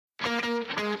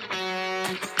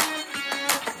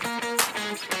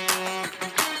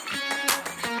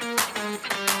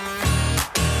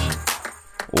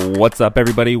What's up,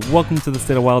 everybody? Welcome to the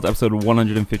State of Wild, episode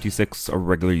 156, a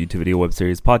regular YouTube video web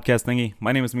series podcast thingy.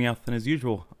 My name is Meowth, and as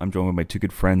usual, I'm joined with my two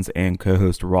good friends and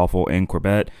co-host Raffle and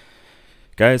Corbett.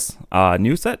 Guys,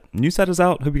 new set is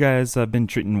out. Hope you guys have been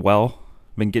getting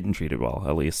treated well,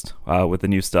 at least, with the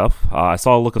new stuff. I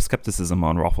saw a look of skepticism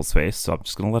on Raffle's face, so I'm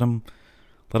just gonna let him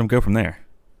go from there.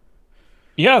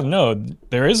 Yeah, no,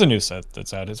 there is a new set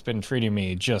that's out. It's been treating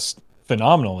me just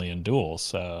phenomenally in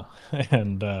duels,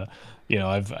 and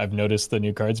I've noticed the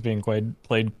new cards being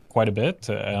played quite a bit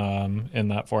in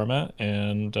that format,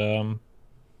 and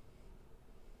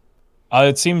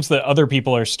it seems that other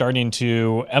people are starting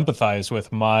to empathize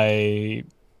with my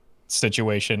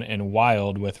situation in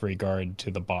Wild with regard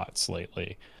to the bots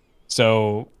lately.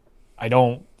 So I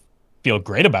don't feel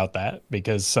great about that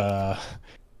because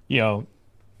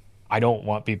I don't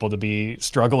want people to be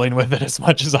struggling with it as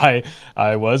much as I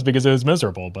was, because it was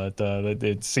miserable. But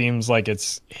it seems like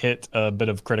it's hit a bit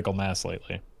of critical mass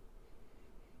lately.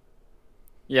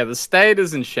 Yeah, the state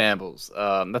is in shambles.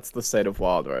 That's the state of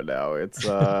Wild right now.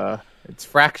 It's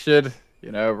fractured.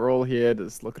 We're all here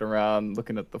just looking around,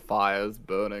 looking at the fires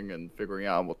burning and figuring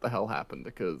out what the hell happened,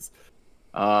 because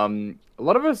a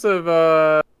lot of us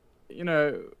have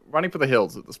running for the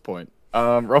hills at this point.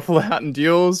 Ruffle out in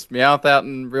duels, Meowth out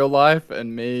in real life,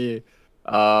 and me,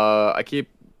 I keep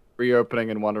reopening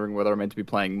and wondering whether I'm meant to be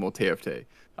playing more TFT.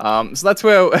 So that's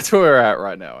where we're at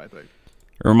right now, I think.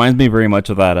 It reminds me very much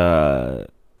of that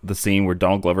the scene where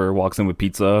Donald Glover walks in with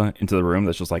pizza into the room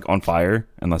that's just like on fire,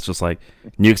 and that's just like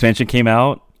new expansion came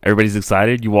out, everybody's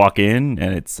excited, you walk in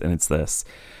and it's this.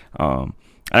 I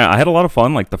had a lot of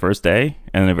fun like the first day,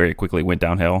 and then it very quickly went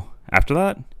downhill after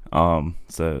that.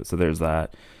 So there's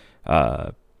that.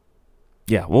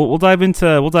 We'll dive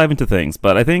into things,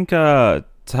 but I think to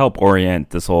help orient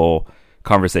this whole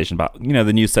conversation about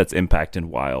the new set's impact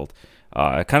in Wild,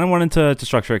 I kind of wanted to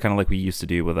structure it kind of like we used to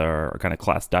do with our kind of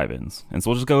class dive-ins, and so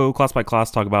we'll just go class by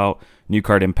class, talk about new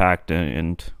card impact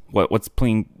and what's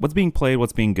being played,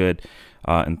 what's being good,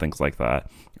 and things like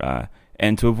that,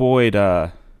 and to avoid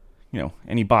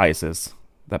any biases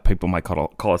that people might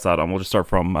call us out on, we'll just start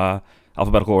from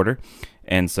alphabetical order.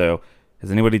 And so, has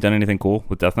anybody done anything cool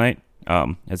with Death Knight?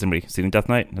 Has anybody seen Death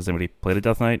Knight? Has anybody played a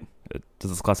Death Knight?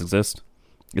 Does this class exist?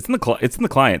 It's in the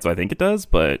client, so I think it does,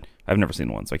 but I've never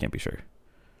seen one, so I can't be sure.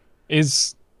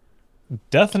 Is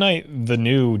Death Knight the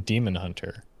new Demon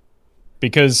Hunter?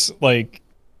 Because we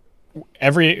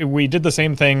did the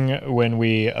same thing when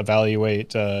we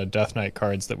evaluate Death Knight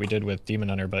cards that we did with Demon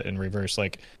Hunter, but in reverse.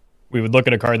 Like, we would look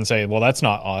at a card and say, well, that's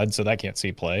not odd, so that can't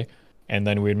see play, and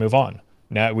then we'd move on.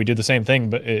 Now we do the same thing,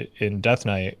 but in Death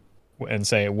Knight, and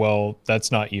say, well, that's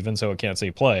not even, so it can't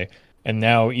see play. And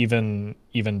now even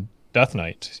Death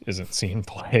Knight isn't seeing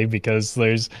play because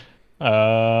there's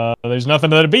nothing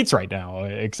that it beats right now,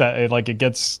 except it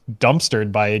gets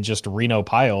dumpstered by just Reno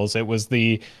piles. It was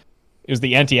the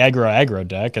anti-aggro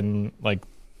deck, and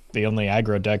the only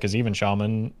aggro deck is even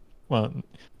Shaman. Well,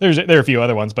 there are a few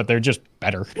other ones, but they're just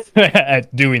better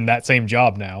at doing that same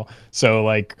job now.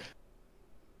 So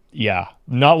yeah,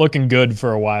 not looking good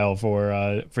for a while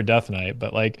for Death Knight,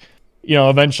 but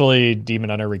eventually Demon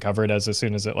Hunter recovered as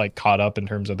soon as it caught up in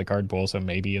terms of the card pool. So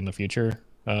maybe in the future,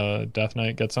 Death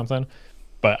Knight gets something,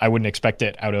 but I wouldn't expect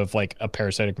it out of a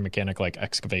parasitic mechanic like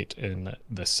Excavate in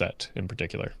this set in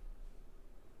particular.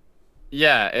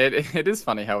 Yeah, it is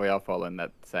funny how we are following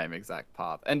that same exact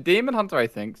path. And Demon Hunter, I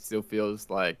think, still feels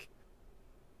like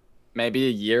maybe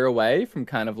a year away from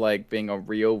kind of being a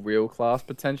real class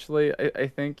potentially, I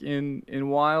think, in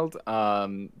Wild,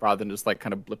 rather than just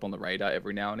kind of blip on the radar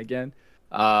every now and again.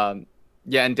 And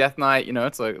Death Knight,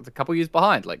 it's a couple years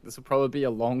behind. This will probably be a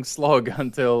long slog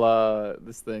until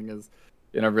this thing is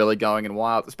really going in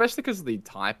Wild, especially because of the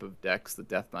type of decks that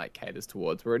Death Knight caters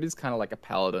towards, where it is kind of like a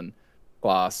paladin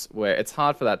class, where it's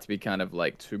hard for that to be kind of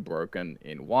too broken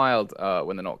in Wild,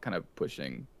 when they're not kind of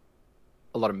pushing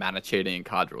a lot of mana cheating and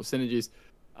card draw synergies.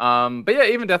 But yeah,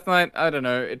 even Death Knight, I don't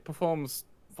know, it performs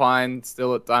fine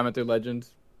still at Diamond 2 Legend.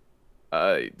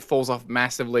 It falls off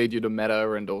massively due to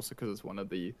meta, and also because it's one of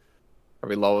the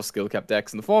probably lower skill cap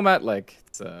decks in the format.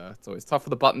 It's always tough for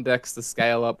the button decks to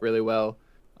scale up really well.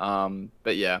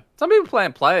 But yeah, some people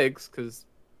playing Plagues because,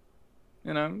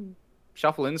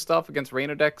 shuffle in stuff against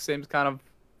Reno decks seems kind of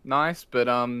nice, but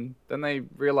then they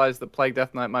realize that Plague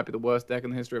Death Knight might be the worst deck in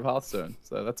the history of Hearthstone,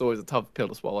 so that's always a tough pill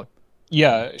to swallow.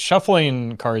 Yeah,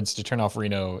 shuffling cards to turn off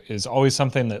Reno is always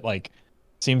something that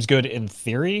seems good in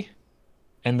theory,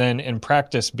 and then in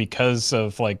practice, because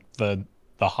of the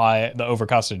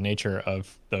overcosted nature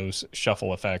of those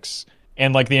shuffle effects,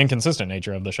 and the inconsistent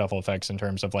nature of the shuffle effects in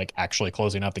terms of actually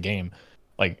closing out the game,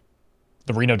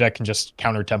 the Reno deck can just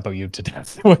counter tempo you to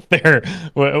death with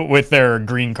their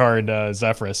green card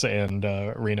Zephyrus and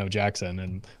Reno Jackson,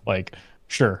 and like,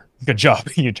 sure, good job,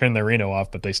 you turn the Reno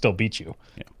off, but they still beat you.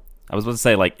 Yeah. I was about to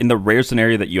say, like, in the rare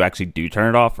scenario that you actually do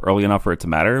turn it off early enough for it to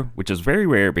matter, which is very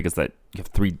rare because that you have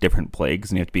 3 different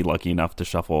plagues and you have to be lucky enough to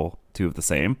shuffle 2 of the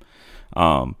same.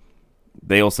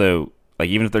 They also, like,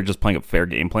 even if they're just playing a fair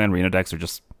game plan, Reno decks are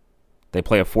just, they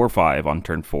play a 4/5 on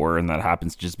turn 4, and that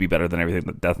happens to just be better than everything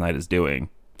that Death Knight is doing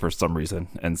for some reason,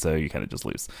 and so you kind of just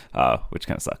lose, which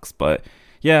kind of sucks. But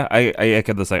yeah, I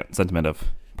echo the sentiment of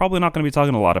probably not going to be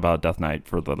talking a lot about Death Knight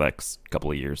for the next couple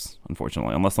of years,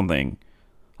 unfortunately, unless something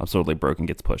absurdly broken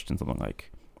gets pushed in something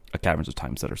like a Caverns of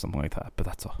Time set or something like that. But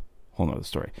that's a whole nother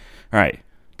story. All right,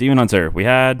 Demon Hunter. We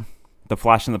had the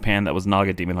flash in the pan that was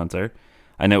Naga Demon Hunter.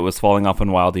 I know it was falling off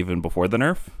in Wild even before the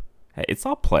nerf. Hey, it's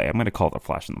all play. I'm going to call it a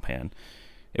flash in the pan.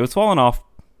 It was falling off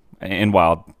in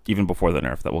Wild even before the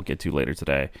nerf that we'll get to later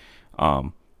today.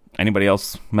 Anybody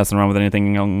else messing around with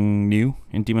anything new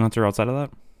in Demon Hunter outside of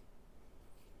that?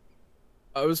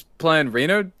 I was playing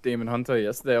Reno Demon Hunter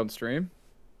yesterday on stream.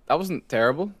 That wasn't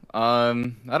terrible. I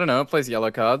don't know. It plays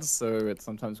yellow cards, so it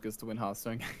sometimes gets to win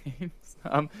Hearthstone games.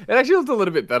 It actually looked a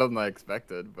little bit better than I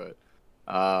expected, but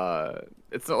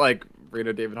it's not like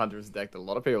Reno Demon Hunter's deck that a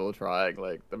lot of people are trying.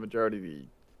 Like, the majority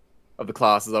of the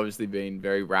class has obviously been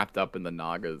very wrapped up in the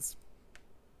Nagas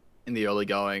in the early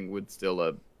going, with still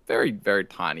a very, very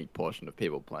tiny portion of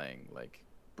people playing, like,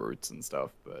 brutes and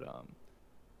stuff. But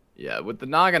yeah, with the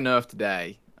Naga nerf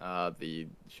today, the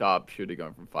sharpshooter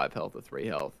going from 5 health to 3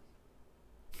 health,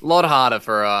 a lot harder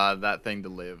for that thing to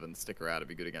live and stick around to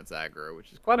be good against aggro,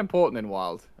 which is quite important in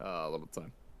Wild a lot of the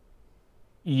time.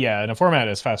 Yeah, in a format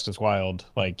as fast as Wild,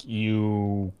 like,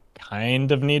 you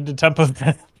kind of need to tempo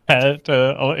that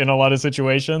in a lot of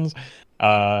situations,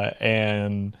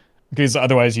 and because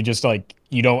otherwise you just, like,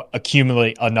 you don't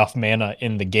accumulate enough mana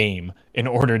in the game in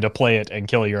order to play it and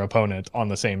kill your opponent on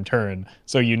the same turn.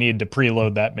 So you need to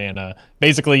preload that mana.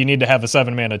 Basically, you need to have a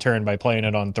 7 mana turn by playing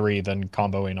it on 3, then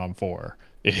comboing on 4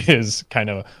 is kind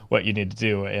of what you need to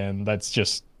do, and that's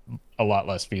just a lot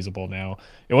less feasible now.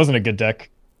 It wasn't a good deck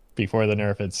before the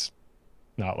nerf. It's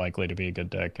not likely to be a good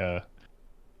deck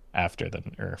after the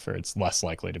nerf, or it's less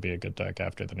likely to be a good deck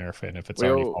after the nerf, and if it's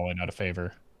already falling out of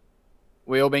favor.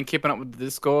 We all been keeping up with the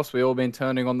discourse. We all been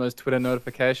turning on those Twitter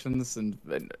notifications and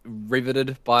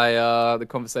riveted by the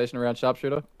conversation around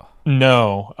Sharpshooter.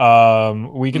 No,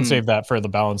 we can save that for the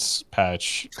balance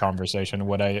patch conversation.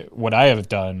 What I have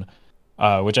done,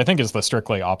 which I think is the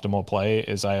strictly optimal play,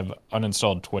 is I have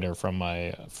uninstalled Twitter from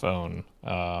my phone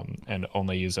and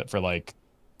only use it for, like,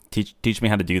 teach me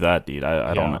how to do that, dude.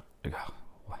 I don't know.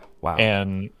 Wow.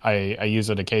 And I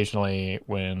use it occasionally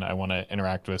when I want to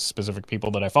interact with specific people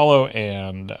that I follow,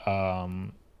 and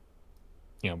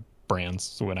brands,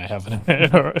 so when I have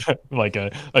like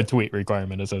a tweet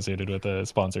requirement associated with a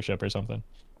sponsorship or something.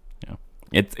 Yeah,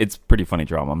 it's pretty funny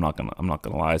drama. I'm not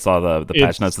gonna lie. I saw the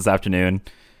patch notes this afternoon.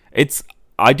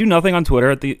 I do nothing on Twitter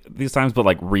at these times but,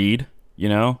 like, read.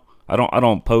 I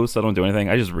don't post. I don't do anything.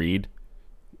 I just read,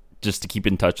 just to keep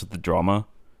in touch with the drama,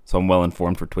 so I'm well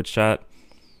informed for Twitch chat.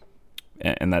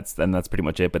 And that's pretty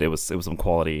much it. But it was some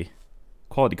quality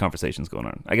conversations going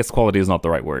on. I guess quality is not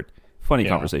the right word. Funny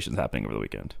conversations happening over the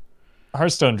weekend.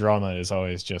 Hearthstone drama is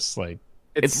always just like,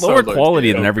 it's lower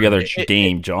quality than every other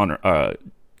game genre.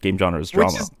 Game genre's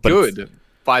drama, which is good,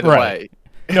 by the way.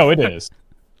 No, it is.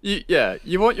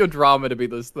 You want your drama to be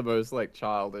the most, like,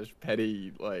 childish,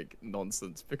 petty, like,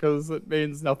 nonsense, because it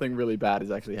means nothing really bad is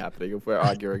actually happening if we're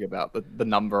arguing about the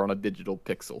number on a digital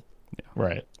pixel. Yeah.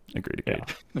 Right. Agreed. Yeah.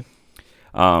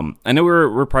 I know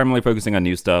we're primarily focusing on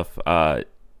new stuff.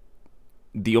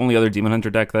 The only other Demon Hunter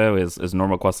deck, though, is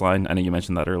normal questline. I know you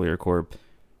mentioned that earlier, Corb.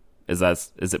 Is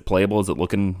it playable? Is it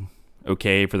looking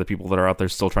okay for the people that are out there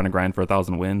still trying to grind for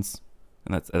 1,000 wins?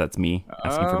 And that's me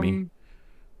asking for me.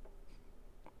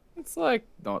 It's, like,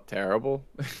 not terrible.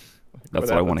 That's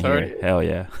what I want to hear. Hell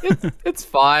yeah. It's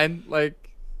fine.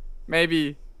 Like,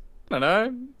 maybe, I don't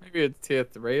know, maybe it's tier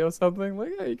 3 or something.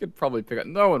 Like, yeah, you could probably pick it.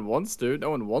 No one wants to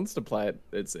play it,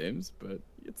 it seems, but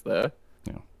it's there.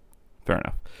 Yeah, fair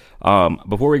enough.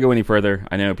 Before we go any further,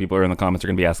 I know people are in the comments are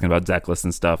going to be asking about deck lists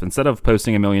and stuff. Instead of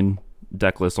posting a million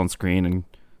deck lists on screen and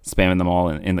spamming them all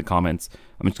in the comments,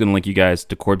 I'm just going to link you guys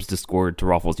to Corb's Discord, to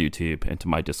Raffle's YouTube, and to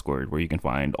my Discord, where you can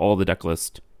find all the deck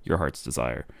list your heart's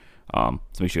desire. So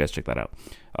make sure you guys check that out.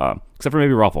 Except for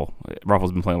maybe Raffle.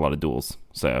 Raffle's been playing a lot of duels,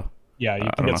 so yeah, you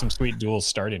can get some sweet duels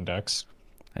starting decks.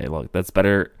 Hey, look, that's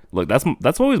better. Look,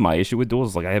 that's always my issue with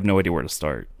duels. Like, I have no idea where to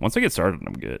start. Once I get started,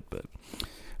 I'm good. But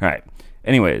all right.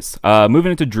 Anyways,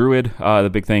 moving into Druid. The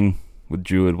big thing with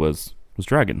Druid was was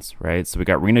dragons, right? So we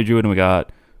got Reno Druid and we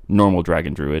got normal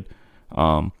Dragon Druid.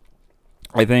 I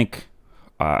think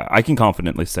I can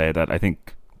confidently say that I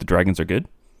think the dragons are good.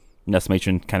 Nest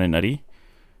Matron kind of nutty.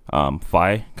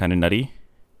 Fi kind of nutty.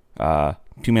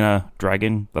 2-mana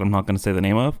dragon that I'm not going to say the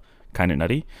name of, kind of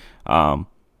nutty.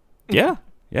 Yeah.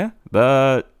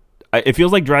 It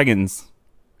feels like dragons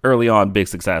early on, big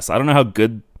success. I don't know how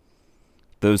good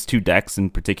those two decks in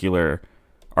particular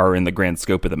are in the grand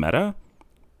scope of the meta,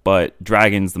 but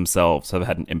dragons themselves have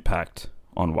had an impact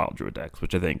on Wild Druid decks,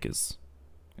 which I think is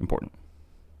important.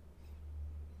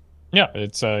 Yeah,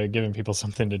 it's giving people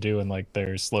something to do in like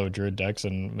their slow druid decks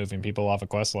and moving people off a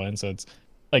quest line. So it's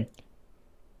like,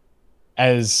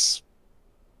 as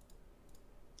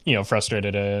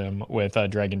frustrated with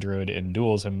Dragon Druid in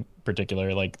duels in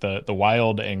particular, like the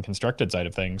wild and constructed side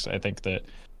of things, I think that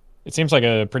it seems like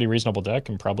a pretty reasonable deck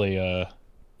and probably I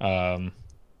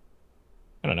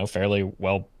don't know, fairly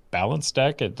well balanced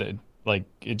deck. It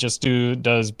just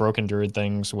does broken druid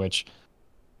things, which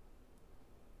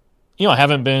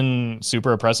haven't been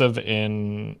super oppressive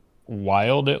in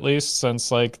wild, at least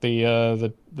since like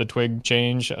the twig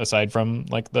change, aside from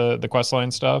like the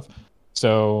questline stuff.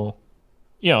 So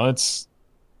it's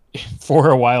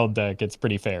for a wild deck, it's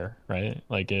pretty fair, right?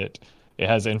 Like it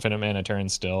has infinite mana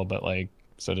turns still, but like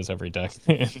so does every deck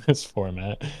in this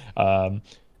format.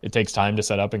 It takes time to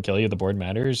set up and kill you. The board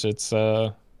matters. It's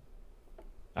I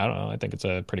don't know, I think it's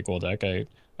a pretty cool deck. I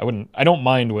don't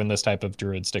mind when this type of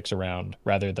druid sticks around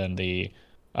rather than the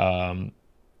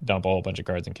dump a whole bunch of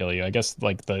cards and kill you. I guess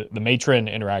like the matron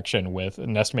interaction with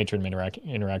Nest Matron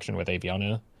interaction with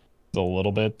Aviana is a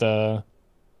little bit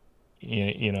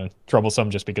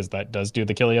troublesome, just because that does do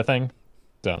the kill you thing.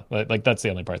 So like that's the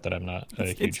only part that I'm not a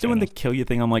huge It's doing fan the of. kill you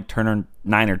thing on like turn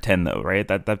 9 or 10 though, right?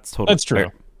 That's totally That's true.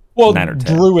 fair. Well, 9 or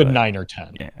 10, Druid but 9 or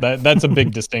 10. yeah. That's a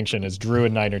big distinction. Is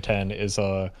Druid 9 or 10 is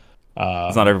a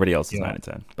it's not everybody else's 9 and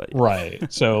 10, but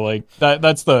right. So like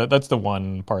that's the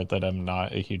one part that I'm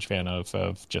not a huge fan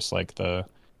of just like the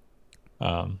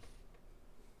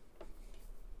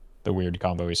weird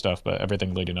combo-y stuff, but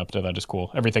everything leading up to that is cool.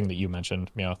 Everything that you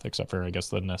mentioned, except for I guess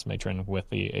the Nest Matron with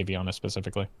the Aviana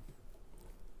specifically.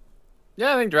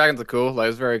 Yeah, I think dragons are cool. I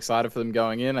was very excited for them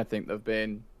going in. I think they've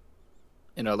been,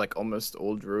 like almost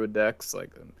all druid decks.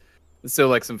 Like, there's still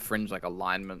like some fringe like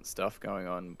alignment stuff going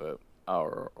on, but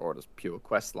or just pure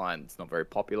quest line. It's not very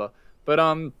popular. But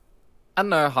I don't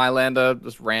know, Highlander,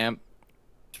 just ramp.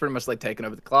 It's pretty much like taking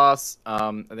over the class.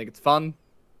 I think it's fun.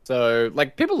 So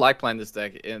like people like playing this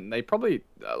deck, and they probably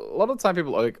a lot of the time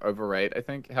people like overrate, I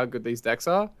think, how good these decks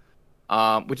are.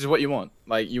 Which is what you want.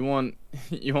 Like you want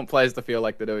players to feel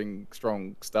like they're doing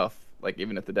strong stuff, like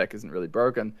even if the deck isn't really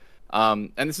broken.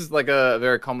 And this is like a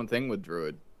very common thing with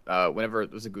Druid. Whenever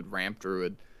there's a good ramp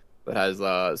Druid that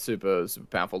has super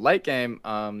powerful late game,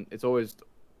 it's always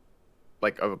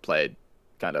like overplayed,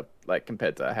 kind of like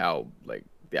compared to how like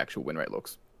the actual win rate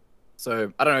looks.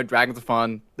 So I don't know, dragons are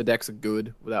fun. The decks are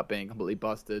good without being completely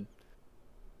busted.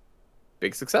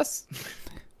 Big success.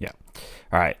 yeah.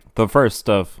 All right. The first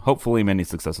of hopefully many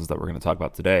successes that we're going to talk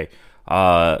about today.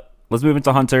 Let's move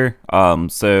into Hunter.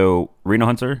 So Reno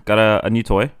Hunter got a new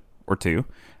toy or two.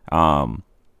 How's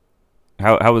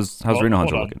Reno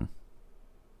Hunter looking?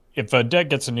 If a deck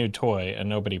gets a new toy and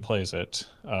nobody plays it,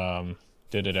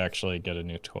 did it actually get a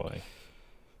new toy?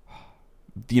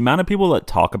 The amount of people that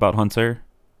talk about Hunter,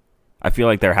 I feel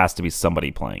like there has to be somebody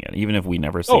playing it, even if we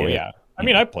never see it. Oh, yeah. I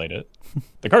mean, I played it.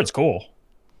 The card's cool.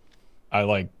 I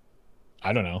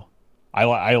don't know.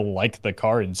 I like the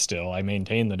card still. I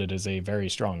maintain that it is a very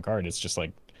strong card. It's just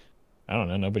like, I don't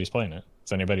know, nobody's playing it.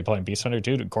 Is anybody playing Beast Hunter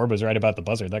too? Corb was right about the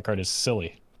buzzard. That card is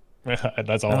silly.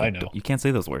 That's all I know. You can't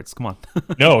say those words. Come on.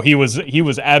 No, he was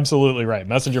absolutely right.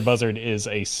 Messenger Buzzard is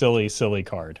a silly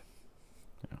card.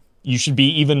 Yeah. You should be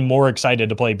even more excited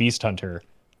to play Beast Hunter,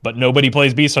 but nobody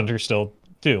plays Beast Hunter still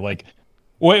too. Like,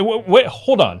 wait,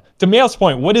 hold on. To Meowth's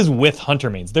point, what is with Hunter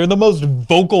mains? They're the most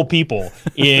vocal people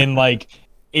in like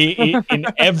in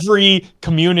every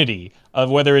community of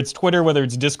whether it's Twitter, whether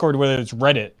it's Discord, whether it's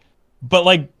Reddit. But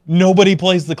like nobody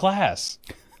plays the class.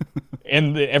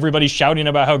 And everybody's shouting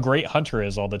about how great Hunter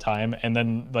is all the time, and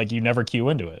then like you never queue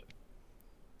into it.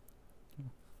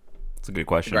 That's a good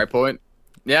question. Great point.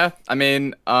 Yeah, I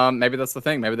mean, maybe that's the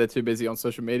thing. Maybe they're too busy on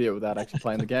social media without actually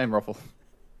playing the game, Ruffle.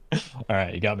 All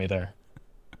right, you got me there.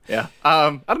 Yeah.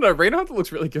 I don't know. Reno Hunter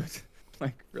looks really good.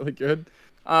 Like, really good.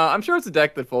 I'm sure it's a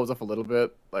deck that falls off a little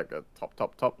bit, like a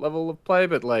top level of play,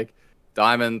 but like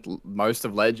Diamond, most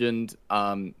of Legend,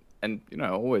 and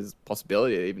always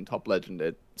possibility even top Legend,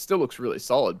 it still looks really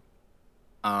solid.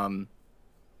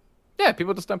 Yeah,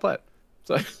 people just don't play it.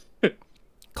 So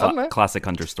I don't know. Classic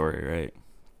Hunter story,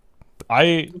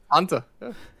 right? Hunter.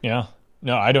 Yeah.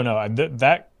 No, I don't know.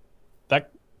 That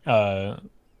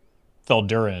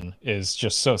Feldurin is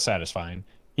just so satisfying.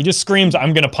 He just screams,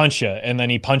 "I'm gonna punch you," and then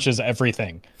he punches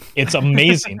everything. It's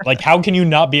amazing. Like, how can you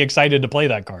not be excited to play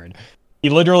that card? He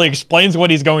literally explains what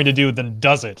he's going to do, then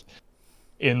does it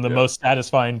in the most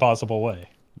satisfying possible way.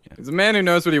 He's a man who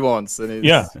knows what he wants, and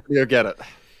he'll get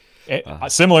it.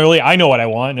 Similarly, I know what I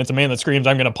want, and it's a man that screams,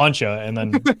 "I'm gonna punch you," and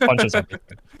then punches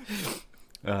everything.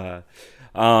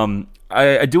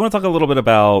 I do want to talk a little bit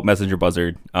about Messenger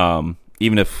Buzzard.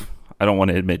 Even if I don't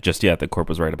want to admit just yet that Corp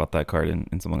was right about that card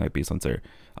in something like Beast Hunter.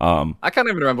 I can't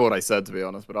even remember what I said, to be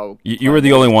honest, but you were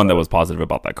the only one that was positive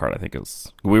about that card. I think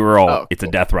we were all. It's cool.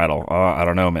 A death rattle. I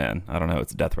don't know, man. I don't know.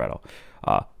 It's a death rattle.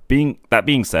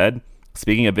 Being said,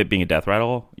 speaking of it being a death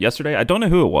rattle, yesterday I don't know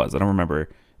who it was. I don't remember.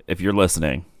 If you're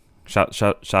listening, shout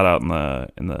out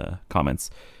in the comments.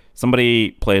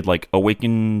 Somebody played like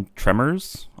Awakened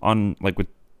Tremors on like with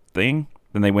thing.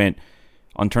 Then they went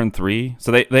on turn 3. So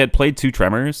they had played 2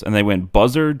 Tremors and they went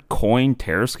Buzzard, Coin,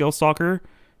 Terror Scale Stalker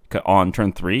on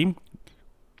turn 3.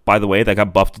 By the way, that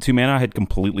got buffed to 2 mana. I had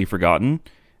completely forgotten.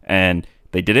 And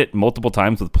they did it multiple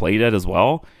times with Play Dead as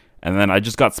well. And then I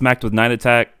just got smacked with 9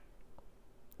 attack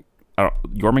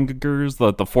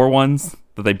Jormungandrs, the 4 ones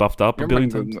that they buffed up a billion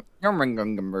times.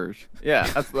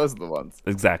 Yeah, those are the ones.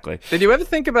 Exactly. Did you ever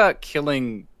think about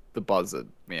killing the Buzzard,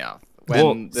 Meowth?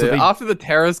 After the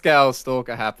Terror Scale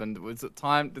Stalker happened, was it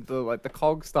time? Did the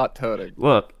cogs start turning?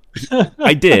 Look,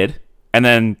 I did. And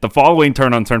then the following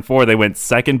turn on turn 4, they went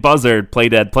second Buzzard, play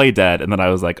dead, and then I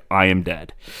was like, I am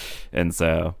dead. And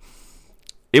so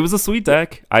it was a sweet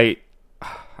deck. I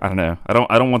don't know.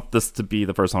 I don't want this to be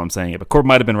the first time I'm saying it, but Corb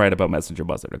might have been right about Messenger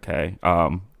Buzzard. Okay,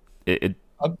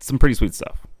 some pretty sweet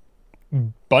stuff.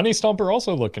 Bunny Stomper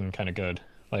also looking kind of good.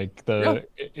 Like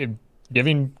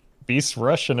giving Beast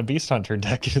Rush and a Beast Hunter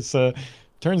deck is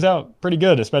turns out pretty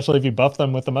good, especially if you buff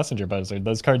them with the Messenger Buzzard.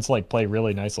 Those cards like play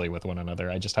really nicely with one another.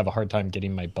 I just have a hard time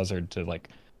getting my Buzzard to like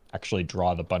actually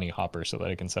draw the Bunny Hopper so that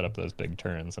I can set up those big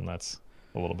turns, and that's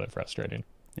a little bit frustrating.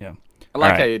 Yeah. I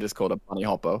like how you just called it Bunny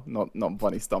Hopper, not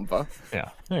Bunny Stomper. Yeah,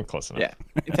 close enough. Yeah,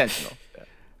 intentional.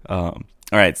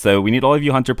 All right, so we need all of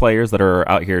you Hunter players that are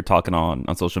out here talking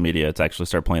on social media to actually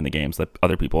start playing the games so that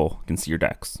other people can see your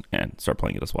decks and start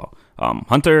playing it as well.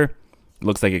 Hunter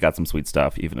looks like it got some sweet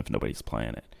stuff, even if nobody's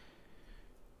playing it.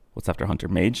 What's after Hunter?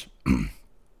 Mage? All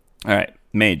right,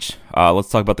 Mage. Let's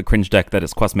talk about the cringe deck that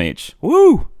is Quest Mage.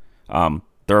 Woo!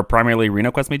 There are primarily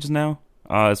Reno Quest Mages now,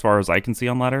 as far as I can see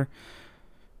on ladder.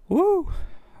 Woo!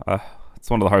 It's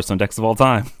one of the Hearthstone decks of all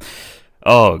time.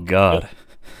 Oh, God.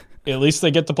 At least they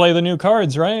get to play the new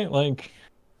cards, right? Like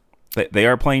they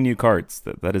are playing new cards.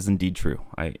 That is indeed true.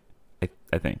 I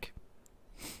think.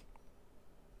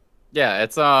 Yeah,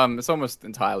 it's almost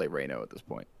entirely Reno at this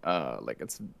point. Like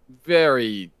it's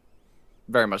very,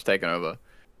 very much taken over.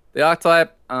 The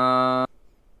archetype,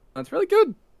 it's really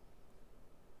good.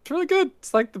 It's really good.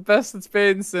 It's like the best it's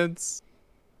been since.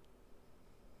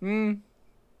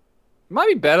 Might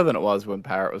be better than it was when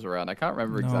Parrot was around. I can't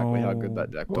remember exactly how good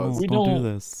that deck was. We don't do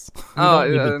this. We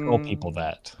don't need to tell people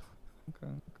that.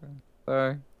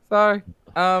 Okay. Sorry.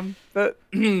 But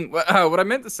what I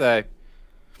meant to say,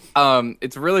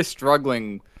 it's really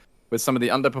struggling with some of the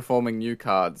underperforming new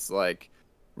cards like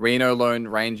Reno Lone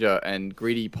Ranger and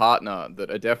Greedy Partner that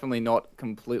are definitely not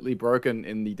completely broken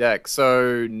in the deck.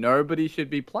 So nobody should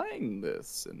be playing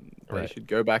this, and they should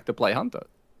go back to play Hunter.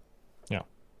 Yeah.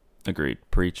 Agreed.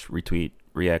 Preach, retweet,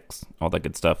 reacts, all that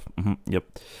good stuff.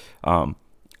 Yep. How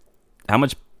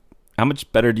much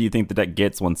better do you think the deck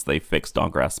gets once they fix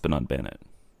Dawngrasp and unban it?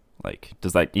 Like,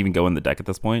 does that even go in the deck at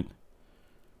this point?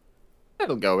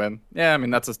 It'll go in. Yeah, I mean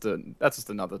that's just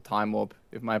another time warp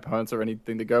if my opponents are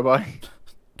anything to go by.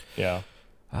 Yeah.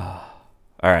 All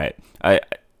right.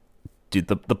 Dude,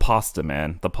 the pasta,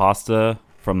 man. The pasta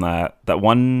from that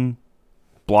one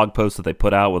blog post that they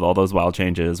put out with all those wild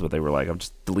changes where they were like, I'll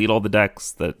just delete all the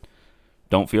decks that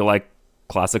don't feel like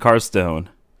classic Hearthstone.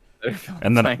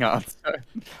 And then and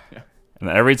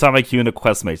then every time I queue into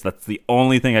Quest Mage, that's the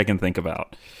only thing I can think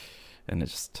about. And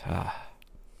it's just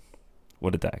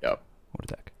what a deck. Yep. What a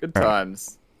deck. Good all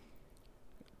times.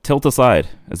 Right. Tilt aside,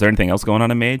 is there anything else going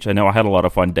on in Mage? I know I had a lot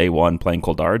of fun day one playing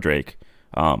Koldara Drake,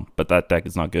 but that deck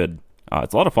is not good.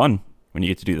 It's a lot of fun when you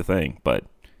get to do the thing, but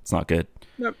it's not good.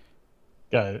 Yep.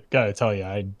 Gotta tell you,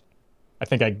 I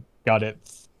think I got it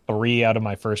 3 out of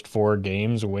my first 4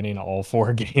 games, winning all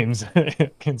 4 games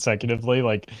consecutively.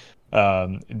 Like,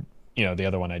 the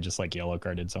other one I just like yellow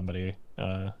carded somebody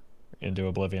into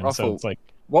oblivion. Russell, so it's like,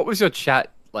 what was your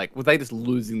chat like? Were they just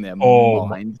losing their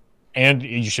mind? And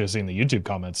you should have seen the YouTube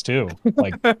comments too.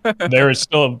 Like, there are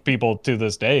still people to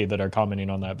this day that are commenting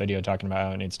on that video talking about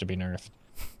how it needs to be nerfed.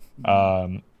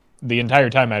 The entire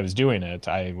time I was doing it,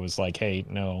 I was like, "Hey,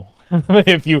 no.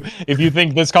 if you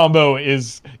think this combo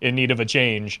is in need of a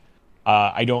change,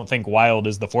 I don't think Wild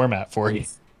is the format for you.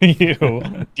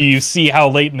 Do you see how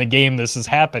late in the game this is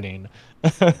happening?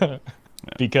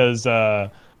 Because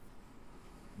I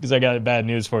got bad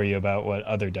news for you about what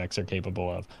other decks are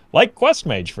capable of. Like Quest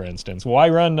Mage, for instance. Why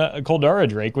run a Koldara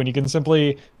Drake when you can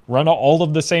simply run all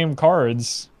of the same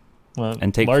cards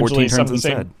and take largely 14 some turns of the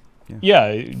instead. same,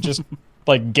 yeah, just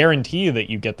like guarantee that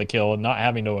you get the kill and not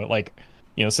having to like,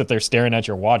 sit there staring at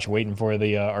your watch waiting for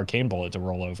the arcane bullet to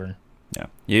roll over.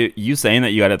 Yeah, you saying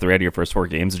that you got it at the end of your first 4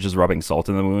 games is just rubbing salt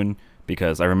in the wound,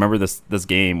 because I remember this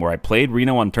game where I played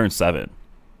Reno on turn 7,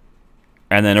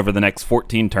 and then over the next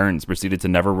 14 turns proceeded to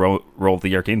never roll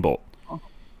the arcane bolt.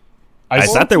 I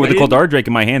sat there with the Koldara Drake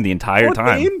in my hand the entire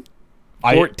 14?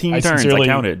 time. 14 turns, I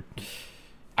counted.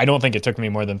 I don't think it took me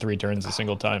more than 3 turns a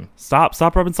single time. Stop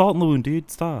rubbing salt in the wound, dude.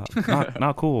 Stop.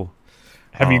 Not cool.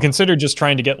 Have you considered just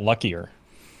trying to get luckier?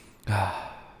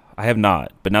 I have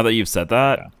not, but now that you've said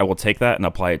that, yeah. I will take that and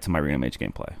apply it to my Reno Mage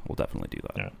gameplay. We'll definitely do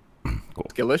that. Yeah. Cool.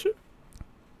 Skill issue?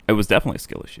 It was definitely a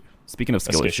skill issue. Speaking of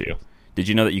skill issue, did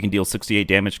you know that you can deal 68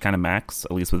 damage kind of max,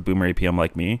 at least with Boomer APM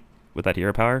like me, with that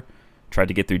hero power? Tried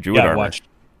to get through Druid armor.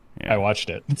 I watched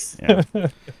it. Yeah.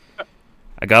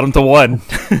 I got him to 1,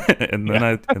 and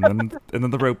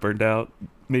then the rope burned out.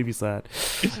 Maybe sad.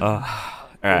 All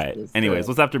right. Anyways,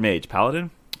 what's after Mage? Paladin.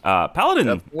 Paladin.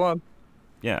 That's 1.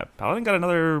 Yeah, Paladin got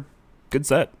another good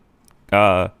set.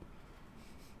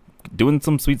 Doing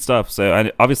some sweet stuff.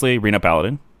 So obviously, Reno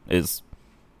Paladin is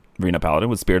Reno Paladin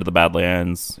with Spirit of the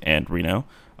Badlands and Reno,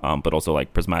 but also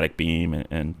like Prismatic Beam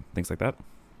and things like that.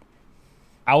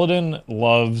 Paladin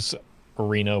loves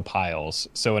Reno piles.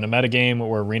 So in a metagame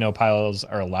where Reno piles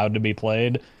are allowed to be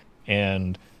played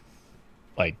and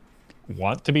like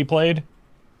want to be played,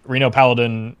 Reno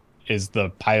Paladin is the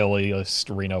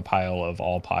piliest Reno pile of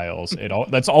all piles.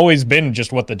 That's always been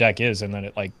just what the deck is, and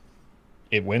then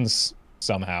it wins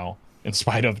somehow in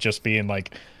spite of just being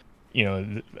like,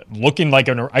 looking like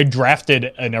I drafted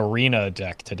an arena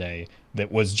deck today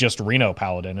that was just Reno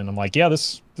Paladin, and I'm like, yeah,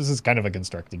 this is kind of a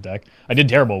constructed deck. I did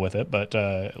terrible with it, but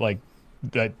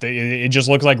it just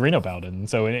looks like Reno Paladin.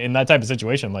 So in that type of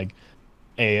situation, like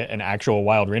an actual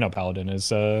wild Reno Paladin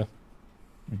is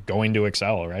going to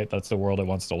excel, right? That's the world it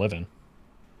wants to live in.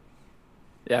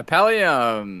 Yeah, Pally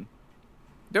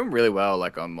doing really well,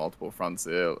 like on multiple fronts.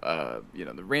 The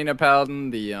Reno Paladin,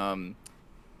 the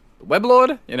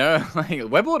Weblord, like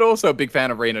Weblord also a big fan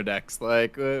of Reno decks.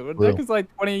 Like deck is like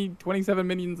 27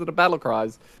 minions at a battle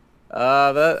cries.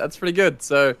 That's pretty good.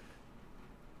 So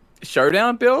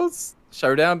Showdown builds,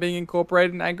 Showdown being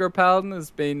incorporated in Aggro Paladin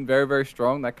has been very, very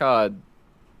strong. That card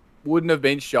wouldn't have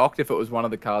been shocked if it was one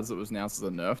of the cards that was announced as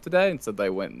a nerf today. Instead,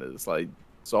 they went in this like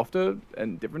softer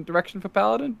and different direction for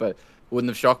Paladin. But it wouldn't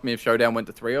have shocked me if Showdown went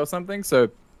to 3 or something.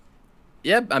 So,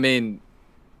 yeah, I mean,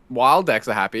 Wild decks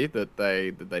are happy that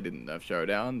they didn't nerf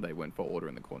Showdown. They went for Order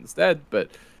in the Core instead. But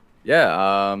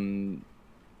yeah, been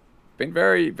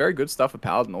very, very good stuff for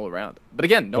Paladin all around. But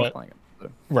again, no one's playing it.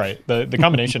 Right. The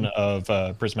combination of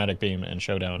Prismatic Beam and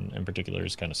Showdown in particular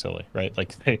is kind of silly, right?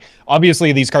 Like,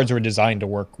 obviously these cards were designed to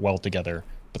work well together,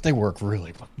 but they work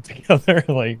really well together.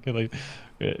 like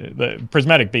the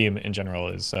Prismatic Beam in general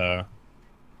is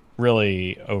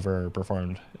really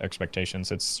overperformed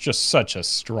expectations. It's just such a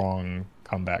strong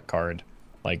comeback card.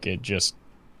 Like, it just,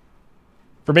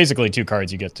 for basically 2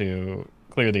 cards, you get to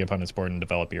clear the opponent's board and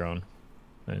develop your own.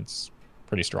 And it's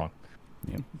pretty strong.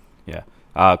 Yeah.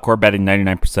 Core betting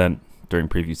 99% during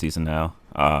preview season now.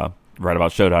 Right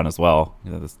about Showdown as well.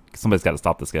 Somebody's got to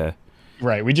stop this guy.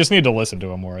 Right. We just need to listen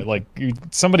to him more. Like,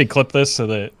 somebody clip this so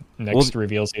that next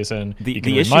reveal season you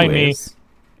can remind me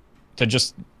to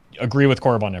just agree with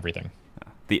Corb on everything.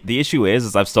 The issue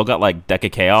is I've still got like Deck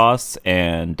of Chaos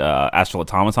and Astral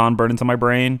Automaton burned into my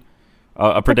brain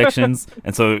of predictions,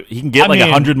 and so he can get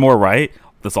 100 more right.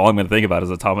 That's all I'm going to think about is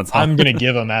Automaton. I'm going to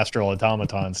give him Astral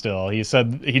Automaton still. He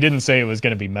didn't say it was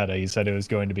going to be meta. He said it was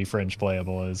going to be fringe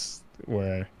playable is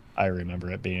where I remember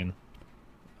it being.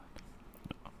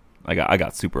 I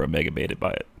got super Omega baited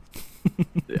by it.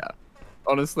 Yeah.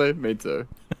 Honestly, me too.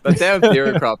 That damn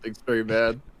Zero Crafting stream,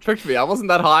 man. Tricked me. I wasn't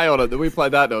that high on it. Then we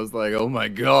played that and I was like, oh my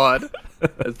god.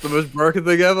 It's the most broken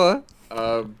thing ever.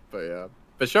 But yeah.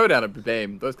 But Showdown and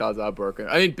Beam, those cards are broken.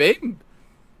 I mean, Beam,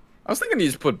 I was thinking you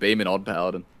just put Beam in Odd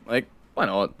Paladin. Like, why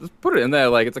not? Just put it in there.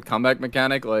 Like, it's a comeback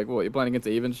mechanic. Like, what, you're playing against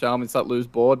Even Shaman, start lose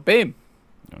board. Beam.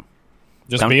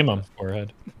 Just beam them.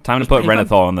 Forehead. Time to put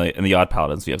Renathal in the Odd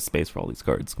Paladin so you have space for all these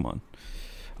cards. Come on.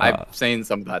 I've seen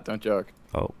some of that. Don't joke.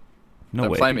 Oh, no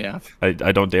Don't way. play me out. I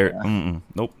don't dare. Yeah.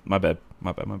 Nope. My bad.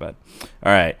 All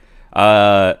right.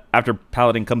 After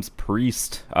Paladin comes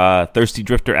Priest. Thirsty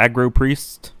Drifter aggro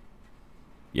Priest.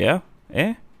 Yeah?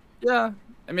 Yeah.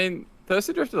 I mean,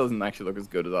 Thirsty Drifter doesn't actually look as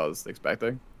good as I was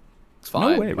expecting. It's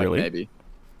fine. No way, really? Maybe.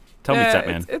 Tell me,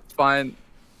 Chatman. It's fine.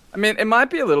 I mean, it might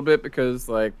be a little bit because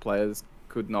like players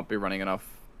could not be running enough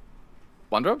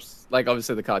 1-drops. Like,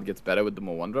 obviously the card gets better with the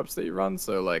more 1-drops that you run,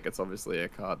 so like it's obviously a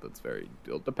card that's very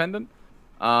build dependent.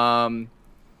 But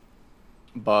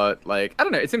like, I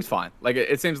don't know, it seems fine. Like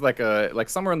it seems like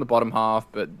somewhere in the bottom half,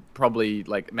 but probably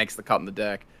like makes the cut in the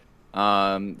deck.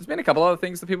 There's been a couple other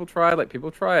things that people tried. Like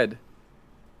people tried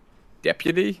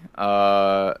Deputy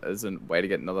as a way to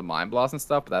get another Mind Blast and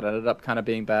stuff, but that ended up kind of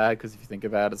being bad because if you think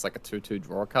about it, it's like a 2/2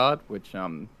 draw card, which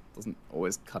doesn't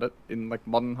always cut it in like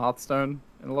modern Hearthstone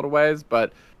in a lot of ways.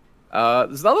 But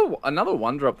there's another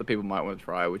 1-drop that people might want to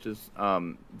try, which is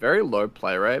very low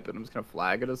play rate, but I'm just gonna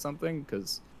flag it as something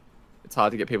because it's hard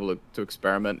to get people to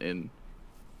experiment in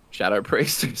Shadow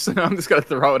Priest. So I'm just gonna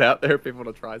throw it out there if people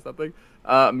want to try something.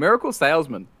 Miracle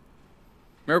Salesman.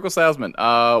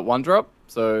 1-drop.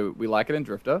 So we like it in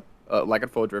Drifter, like it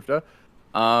for Drifter.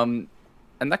 And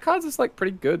that card's just like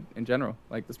pretty good in general.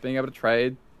 Like just being able to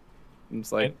trade and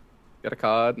just like get a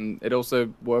card, and it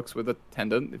also works with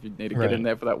Attendant if you need to get in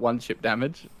there for that 1 chip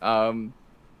damage. So I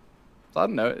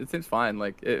don't know, it seems fine.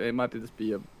 Like it might just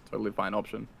be a totally fine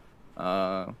option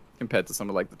compared to some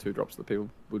of like the 2-drops that people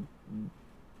would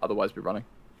otherwise be running.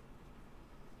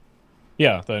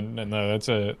 Yeah, no, that's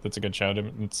a good shout.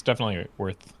 It's definitely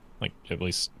worth like at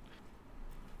least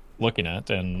looking at,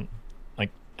 and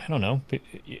like I don't know,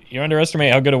 you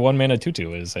underestimate how good a 1-mana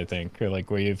 2/2 is. I think, or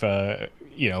like we've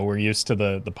we're used to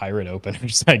the pirate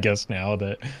openers, I guess now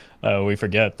that we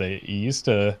forget that you used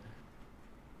to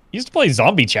play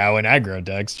Zombie Chow in aggro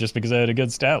decks just because it had a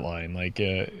good stat line. Like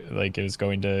it was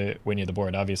going to win you the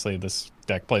board. Obviously, this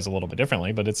deck plays a little bit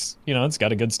differently, but it's it's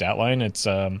got a good stat line. It's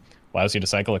allows you to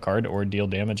cycle a card or deal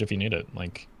damage if you need it.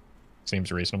 Like, seems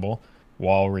reasonable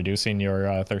while reducing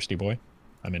your thirsty boy.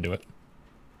 I'm into it.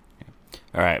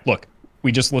 All right. Look,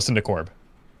 we just listened to Corb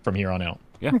from here on out.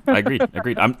 Yeah, I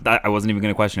agreed. I wasn't even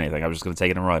going to question anything. I was just going to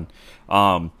take it and run.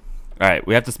 All right,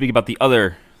 we have to speak about the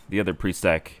other Priest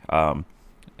deck, and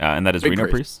that is Reno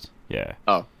Priest. Yeah.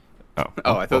 Oh,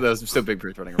 I thought there was still Big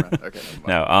Priest running around. Okay.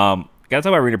 No. Gotta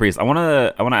talk about Reno Priest. I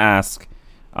wanna ask.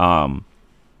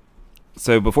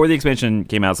 So before the expansion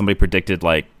came out, somebody predicted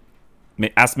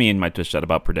asked me in my Twitch chat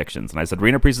about predictions, and I said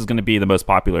Reno Priest is going to be the most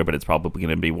popular, but it's probably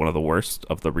going to be one of the worst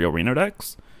of the real Reno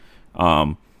decks.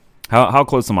 How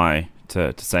close am I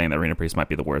to saying that Reno Priest might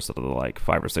be the worst of the like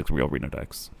 5 or 6 real Reno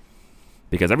decks?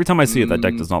 Because every time I see it, that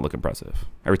deck does not look impressive.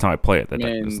 Every time I play it, that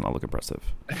deck does not look impressive.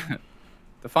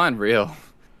 Define real,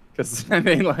 because I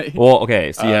mean like. Well,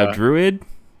 okay, so you have Druid,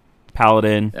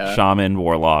 Paladin, Shaman,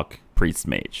 Warlock, Priest,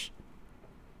 Mage.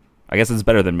 I guess it's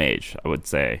better than Mage, I would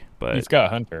say, but he's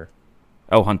got Hunter.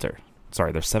 Oh, Hunter.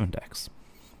 Sorry, there's 7 decks.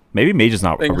 Maybe Mage is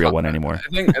not a real one anymore. I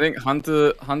think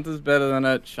Hunter's better than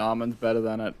it. Shaman's better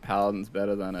than it. Paladin's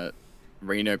better than it.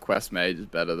 Reno Quest Mage is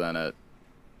better than it.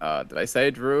 Did I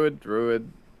say Druid?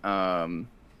 I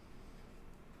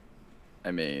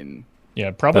mean.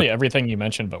 Yeah, probably everything you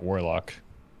mentioned, but Warlock.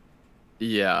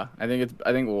 Yeah, I think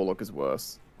Warlock is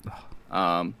worse.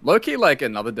 Low-key, like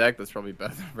another deck that's probably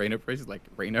better than Reno Priest is like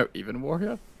Reno Even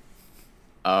Warrior.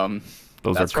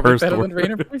 Those that's are probably cursed better than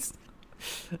Reno Priest.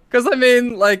 Because I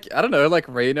mean, like I don't know, like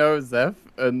Reno, Zeph,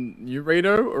 and New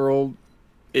Reno are all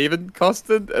even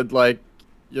costed, and like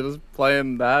you're just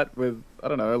playing that with I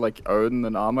don't know, like Odin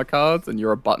and armor cards, and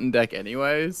you're a button deck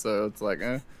anyway, so it's like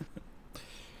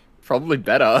probably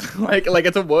better. like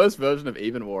it's a worse version of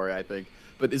Even Warrior, I think.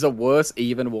 But is a worse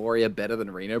Even Warrior better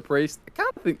than Reno Priest? I kind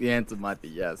of think the answer might be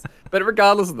yes. But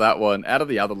regardless of that one, out of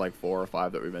the other like 4 or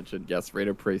 5 that we mentioned, yes,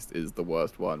 Reno Priest is the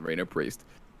worst one. Reno Priest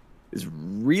is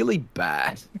really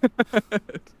bad.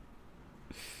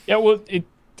 Yeah, well, it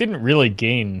didn't really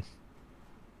gain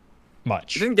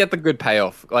much. It didn't get the good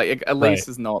payoff. Like at least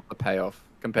it's not the payoff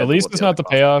compared. At least to it's not the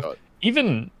payoff.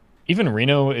 Even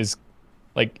Reno is.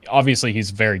 Like, obviously, he's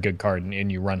a very good card,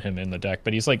 and you run him in the deck,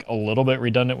 but he's, like, a little bit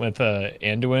redundant with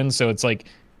Anduin, so it's, like,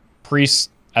 Priests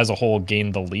as a whole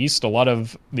gained the least. A lot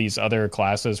of these other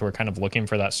classes were kind of looking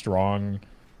for that strong,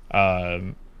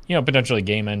 potentially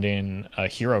game-ending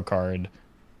hero card.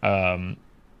 Yeah,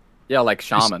 like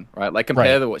Shaman, right? Like,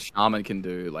 compare to what Shaman can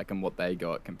do, like, and what they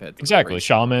got compared to Exactly,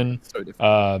 Shaman. So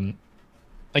different.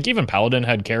 like even Paladin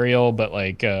had Cariel, but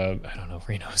like I don't know,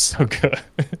 Reno's so good.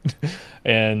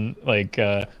 And like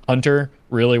Hunter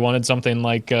really wanted something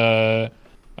like Reno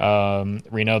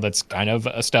that's kind of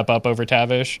a step up over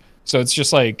Tavish. So it's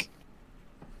just like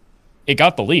it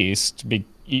got the least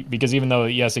because even though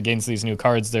yes it gains these new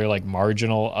cards, they're like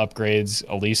marginal upgrades.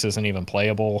 Elise isn't even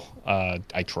playable.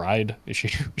 I tried.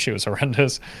 She was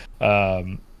horrendous.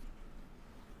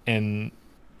 And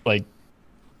like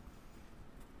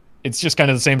it's just kind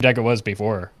of the same deck it was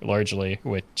before, largely,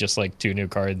 with just like 2 new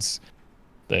cards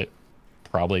that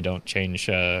probably don't change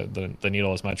the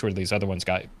needle as much, where these other ones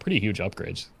got pretty huge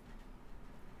upgrades.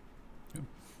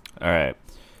 All right.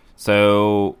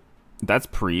 So that's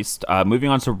Priest. Moving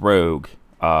on to Rogue.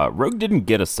 Rogue didn't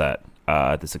get a set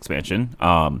this expansion.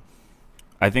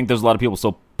 I think there's a lot of people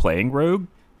still playing Rogue,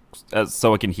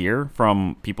 so I can hear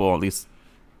from people at least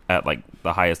at like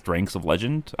the highest ranks of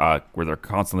Legend, where they're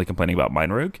constantly complaining about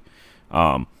Mine Rogue.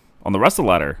 On the rest of the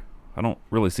ladder, I don't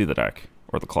really see the deck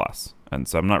or the class, and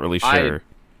so I'm not really sure.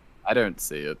 I don't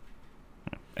see it.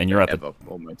 And you're at the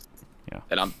almost. Yeah.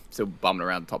 And I'm still bumming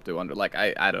around the top 200. Like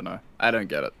I don't know. I don't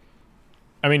get it.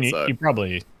 I mean, you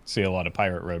probably see a lot of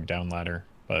Pirate Rogue down ladder,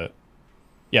 but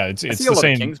yeah, it's the same.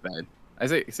 same. Kingsbane. I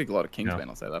see a lot of Kingsbane.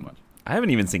 I'll say that much. I haven't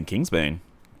even seen Kingsbane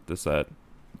this set,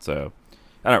 so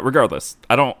I don't. Regardless,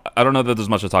 I don't know that there's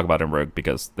much to talk about in Rogue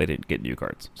because they didn't get new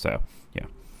cards. So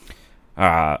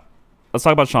yeah. Let's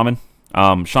talk about Shaman.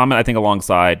 Shaman, I think,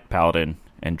 alongside Paladin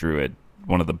and Druid,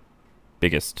 one of the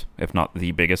biggest, if not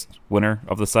the biggest, winner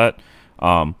of the set.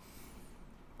 I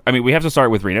mean, we have to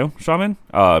start with Reno Shaman,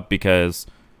 because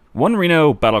one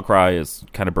Reno Battlecry is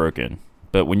kind of broken,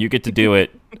 but when you get to do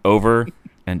it over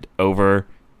and over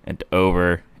and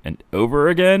over and over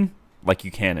again, like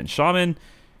you can in Shaman,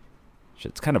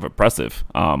 it's kind of impressive.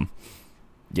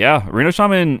 Yeah, Reno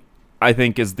Shaman, I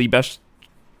think, is the best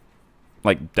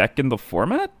like deck in the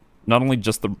format. Not only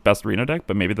just the best Reno deck,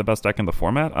 but maybe the best deck in the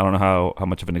format. I don't know how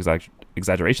much of an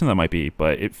exaggeration that might be,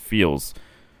 but it feels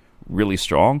really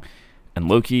strong. And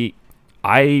Loki,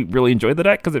 I really enjoyed the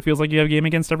deck because it feels like you have a game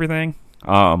against everything.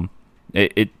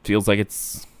 It feels like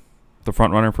it's the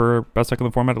front runner for best deck in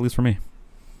the format, at least for me.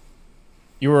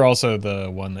 You were also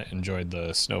the one that enjoyed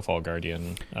the Snowfall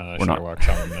Guardian Shadowwalk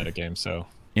Shaman metagame, so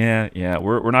yeah,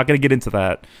 we're not going to get into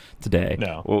that today.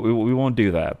 No, we won't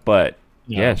do that. But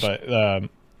yeah,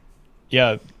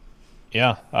 yeah.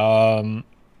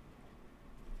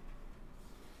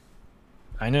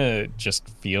 Kind of just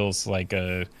feels like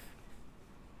a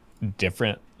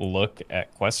different look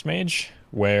at Quest Mage,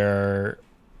 where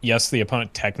yes, the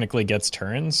opponent technically gets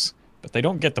turns, but they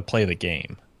don't get to play the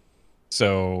game.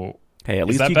 So hey, at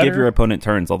least you give your opponent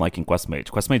turns, unlike in Quest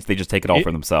Mage. Quest Mage, they just take it all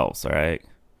for themselves, all right?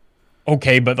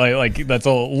 Okay, but like that's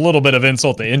a little bit of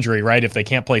insult to injury, right? If they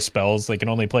can't play spells, they can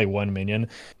only play one minion.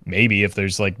 Maybe if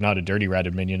there's like not a dirty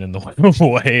ratted minion in the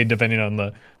way, depending on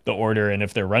the order, and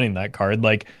if they're running that card,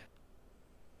 like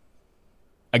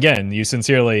again, you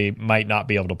sincerely might not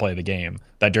be able to play the game.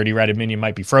 That dirty ratted minion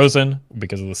might be frozen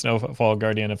because of the Snowfall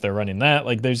Guardian if they're running that.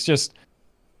 Like there's just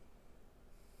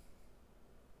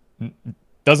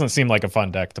doesn't seem like a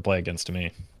fun deck to play against to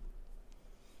me.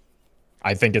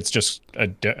 I think it's just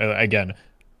again,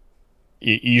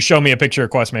 you show me a picture of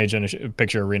Quest Mage and a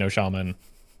picture of Reno Shaman,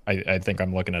 I think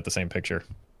I'm looking at the same picture.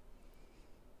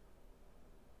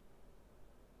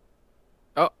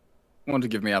 Oh, wanted to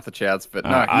give me out the chats, but no,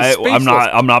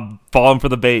 I'm not falling for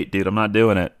the bait, dude. I'm not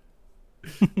doing it.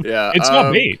 Yeah, it's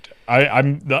not bait.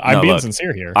 I'm being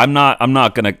sincere here. I'm not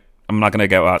gonna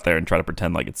go out there and try to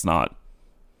pretend like it's not.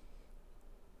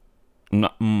 I'm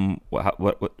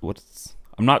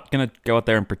not gonna go out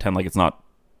there and pretend like it's not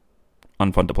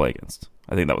unfun to play against.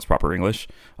 I think that was proper English.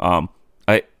 I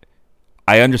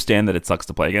understand that it sucks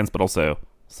to play against, but also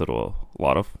so do a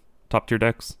lot of top tier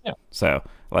decks. Yeah. So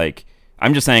like,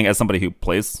 I'm just saying, as somebody who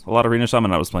plays a lot of Reno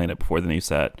Shaman, I was playing it before the new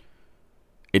set.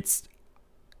 It's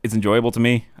enjoyable to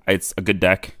me. It's a good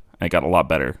deck. And it got a lot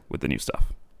better with the new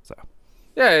stuff. So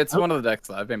yeah, it's one of the decks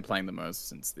that I've been playing the most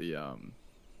since the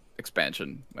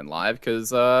expansion went live,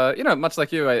 because much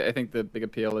like you, I think the big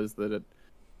appeal is that it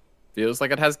feels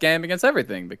like it has game against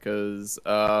everything, because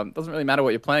it doesn't really matter what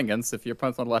you're playing against. If your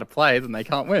opponent's not allowed to play, then they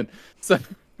can't win. So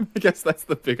I guess that's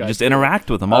the big idea. Just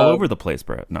interact with them all over the place,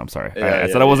 bro. No, I'm sorry. I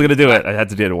said I wasn't gonna do it. I had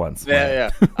to do it once. Yeah.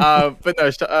 But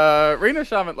no, Reno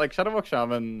Shaman, like Shadowwalk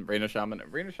Shaman, Reno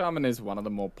Shaman is one of the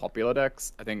more popular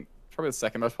decks. I think probably the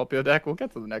second most popular deck. We'll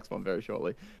get to the next one very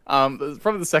shortly. It's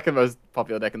probably the second most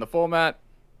popular deck in the format.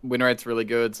 Win rate's really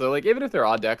good. So like, even if there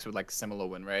are decks with like similar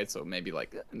win rates, or maybe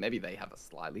they have a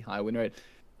slightly higher win rate,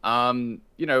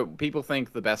 People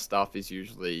think the best stuff is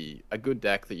usually a good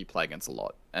deck that you play against a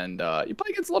lot, and you play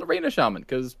against a lot of Reno Shaman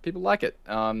because people like it,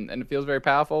 and it feels very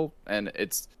powerful, and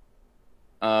it's,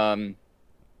 the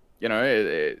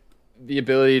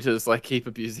ability to just like keep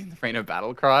abusing the Reno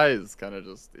battle cry is kind of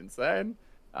just insane.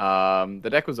 The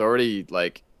deck was already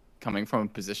like coming from a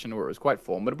position where it was quite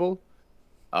formidable,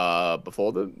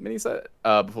 before the mini set,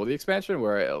 before the expansion,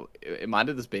 where it might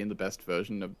have just been the best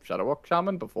version of Shadowwalk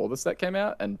Shaman before the set came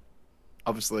out, and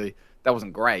obviously that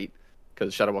wasn't great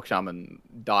because Shadowwalk Shaman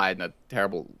died in a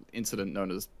terrible incident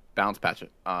known as Bounce Patch for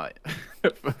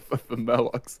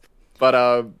Murlocs.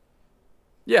 But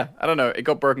yeah, I don't know. It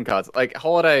got broken cards. Like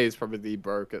Holiday is probably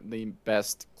the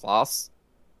best class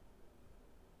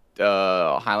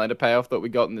Highlander payoff that we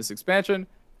got in this expansion.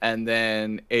 And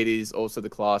then it is also the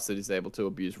class that is able to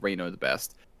abuse Reno the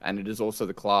best. And it is also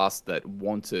the class that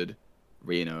wanted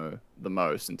Reno the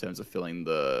most in terms of filling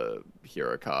the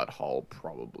hero card hole,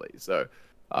 probably. So,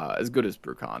 as good as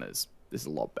Brukan is, this is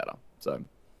a lot better. So,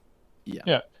 yeah.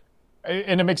 Yeah.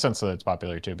 And it makes sense that it's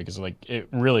popular too, because like it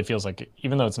really feels like,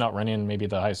 even though it's not running maybe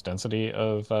the highest density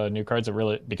of new cards, it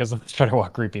really, because of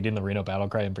Shadowwalk repeating the Reno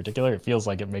Battlecry in particular, it feels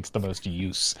like it makes the most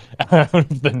use out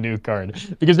of the new card,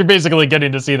 because you're basically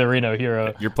getting to see the Reno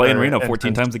hero. You're playing Reno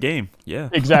 14 times a game. Yeah.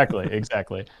 Exactly.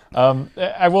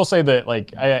 I will say that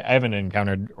like I haven't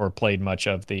encountered or played much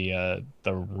of the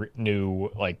new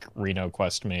like Reno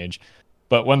Quest Mage,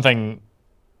 but one thing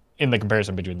in the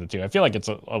comparison between the two, I feel like it's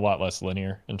a lot less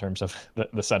linear in terms of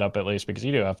the setup, at least, because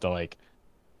you do have to, like,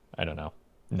 I don't know,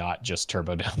 not just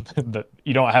turbo down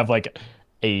you don't have like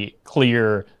a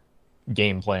clear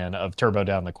game plan of turbo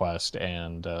down the quest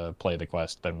and play the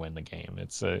quest, then win the game.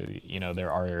 It's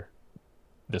there are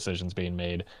decisions being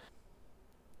made,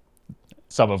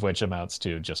 some of which amounts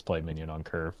to just play minion on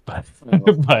curve. But yeah,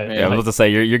 I was about to say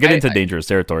you're getting into dangerous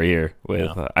territory here with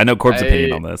I know Corb's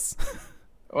opinion on this.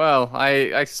 Well,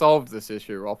 I solved this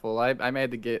issue, Ruffle. I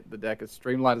made the deck as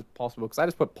streamlined as possible because I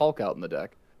just put Polk out in the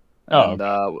deck. And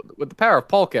with the power of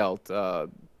Polk out,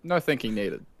 no thinking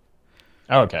needed.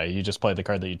 Okay, you just play the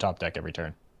card that you top deck every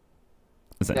turn.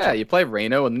 Yeah, you play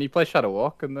Reno and then you play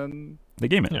Shadowwalk and then the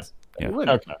game ends. Yeah.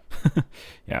 Okay.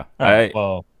 Yeah. Right,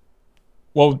 well,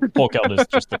 Polk out is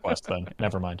just the quest then.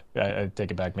 Never mind. I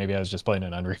take it back. Maybe I was just playing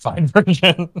an unrefined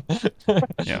version.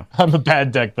 Yeah. I'm a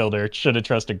bad deck builder. Should have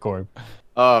trusted Corb.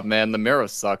 Oh man, the mirror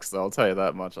sucks though, I'll tell you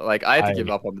that much. Like I had to give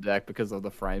up on the deck because of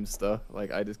the frame stuff. Like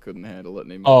I just couldn't handle it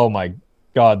anymore. Oh my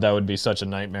god, that would be such a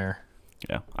nightmare.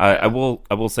 Yeah. I will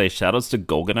say shoutouts to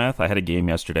Golganeth. I had a game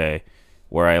yesterday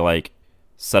where I like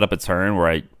set up a turn where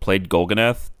I played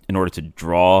Golganeth in order to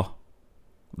draw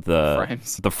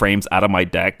the frames out of my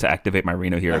deck to activate my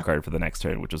Reno hero card for the next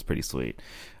turn, which was pretty sweet.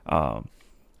 So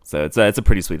it's a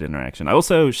pretty sweet interaction. I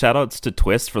also shoutouts to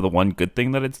Twist for the one good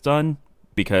thing that it's done.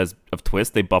 Because of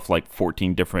Twist, they buff like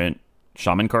 14 different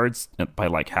shaman cards by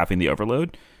like halving the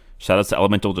overload. Shoutouts to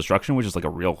Elemental Destruction, which is like a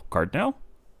real card now.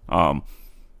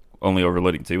 Only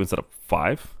overloading 2 instead of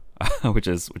 5, which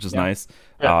is nice.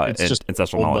 Yeah, it's and just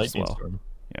Ancestral Knowledge as well. Storm.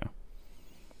 Yeah.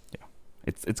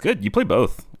 It's good. You play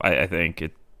both. I think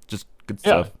it just good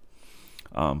stuff.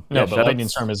 But Lightning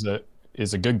Storm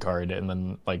is a good card, and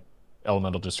then like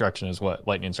Elemental Destruction is what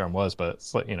Lightning Storm was, but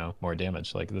it's more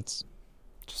damage. Like it's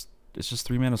just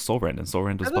 3 mana Soul Rend, and Soul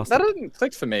Rend is busted. That didn't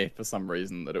click for me for some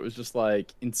reason, that it was just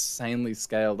like insanely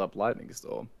scaled up Lightning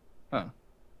Storm. Huh.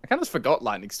 I kind of just forgot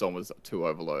Lightning Storm was 2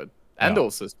 overload. And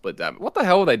also split damage. What the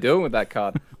hell are they doing with that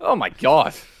card? Oh my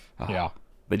god. Yeah.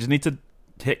 They just need to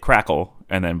hit Crackle,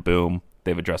 and then boom,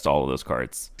 they've addressed all of those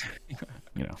cards.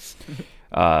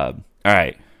 All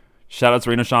right. Shoutouts to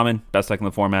Reno Shaman, best deck in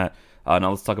the format. Now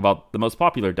let's talk about the most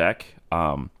popular deck.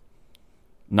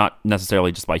 Not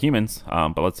necessarily just by humans,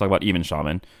 but let's talk about even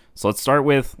Shaman. So let's start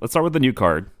with the new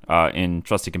card in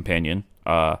Trusted Companion.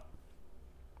 Card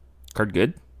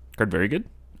good, card very good.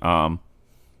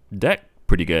 Deck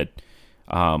pretty good.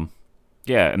 Yeah,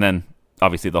 and then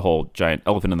obviously the whole giant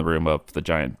elephant in the room of the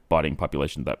giant botting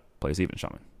population that plays even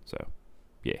Shaman. So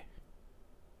yeah.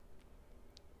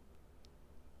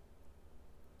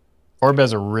 Orb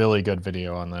has a really good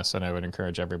video on this, and I would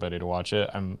encourage everybody to watch it.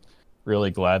 I'm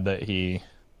really glad that he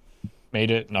made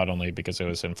it, not only because it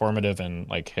was informative and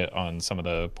like hit on some of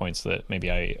the points that maybe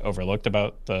I overlooked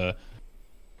about the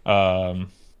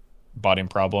botting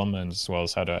problem, and as well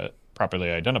as how to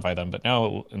properly identify them, but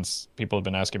now people have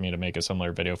been asking me to make a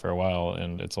similar video for a while,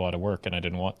 and it's a lot of work, and I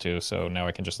didn't want to, so now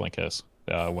I can just link his.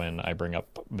 When I bring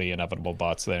up the inevitable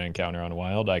bots that I encounter on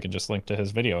Wild, I can just link to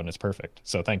his video, and it's perfect.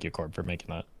 So thank you, Corb, for making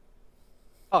that.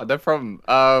 Oh, no problem.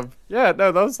 Yeah,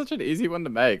 no, that was such an easy one to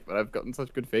make, but I've gotten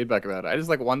such good feedback about it. I just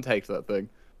like one take that thing.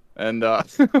 and Oh,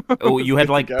 was you had good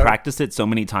to like go. practiced it so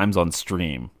many times on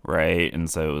stream, right? And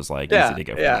so it was like easy Yeah, to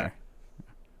go from yeah. there.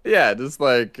 Yeah, just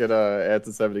like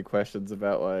answer so many questions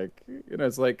about like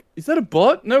it's like, is that a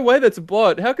bot? No way, that's a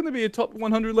bot. How can there be a top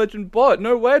 100 legend bot?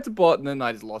 No way, it's a bot. And then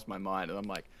I just lost my mind, and I'm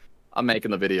like, I'm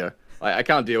making the video. I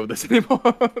can't deal with this anymore.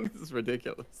 This is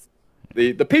ridiculous.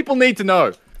 The people need to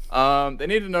know. They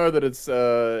need to know that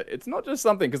it's not just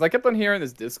something, because I kept on hearing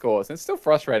this discourse, and it's still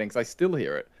frustrating because I still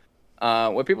hear it.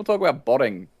 Where people talk about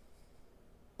botting,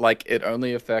 like it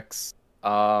only affects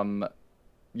you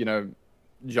know,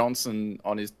 Johnson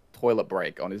on his toilet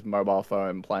break on his mobile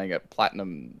phone playing at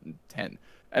Platinum 10.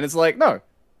 And it's like, no,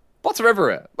 bots are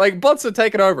everywhere. Like, bots are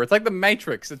taking over. It's like the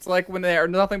Matrix. It's like when they're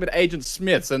nothing but Agent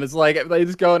Smiths, and it's like they're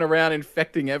just going around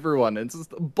infecting everyone. It's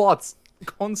just bots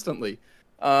constantly.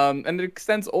 And it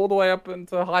extends all the way up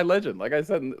into High Legend. Like I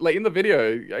said, like in the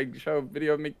video, I show a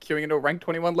video of me queuing into a rank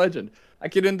 21 Legend. I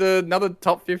queued into another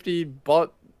top 50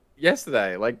 bot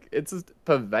yesterday. Like, it's just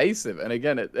pervasive. And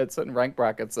again, at certain rank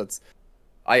brackets,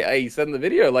 I said in the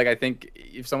video, like, I think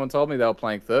if someone told me they were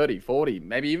playing 30, 40,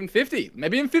 maybe even 50,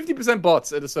 maybe even 50%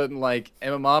 bots at a certain, like,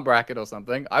 MMR bracket or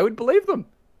something, I would believe them.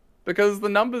 Because the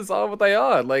numbers are what they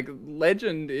are. Like,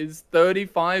 Legend is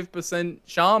 35%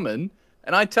 Shaman.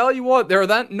 And I tell you what, there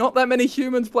are not that many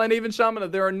humans playing even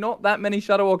Shaman. There are not that many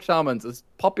Shadowwalk Shamans. As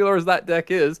popular as that deck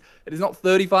is, it is not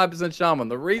 35% Shaman.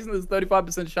 The reason it's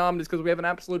 35% Shaman is because we have an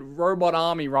absolute robot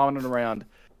army running around.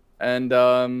 And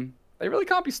they really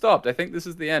can't be stopped. I think this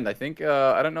is the end. I think,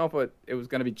 I don't know if it was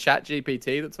going to be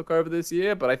ChatGPT that took over this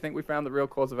year, but I think we found the real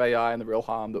cause of AI and the real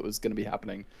harm that was going to be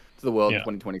happening to the world in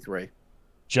 2023.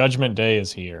 Judgment Day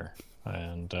is here,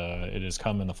 and it has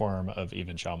come in the form of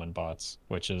even Shaman bots,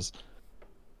 which is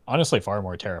honestly far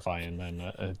more terrifying than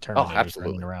Terminators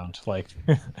running around. Like,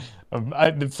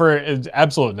 for an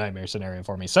absolute nightmare scenario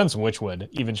for me. Since Witchwood,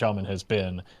 even Shaman has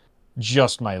been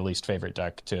just my least favorite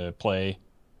deck to play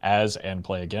as and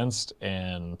play against,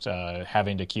 and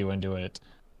having to queue into it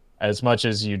as much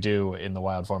as you do in the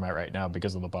wild format right now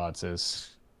because of the bots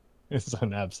is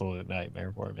an absolute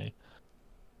nightmare for me.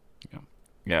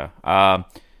 Yeah.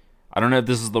 I don't know if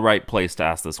this is the right place to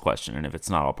ask this question, and if it's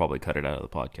not, I'll probably cut it out of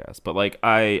the podcast. But like,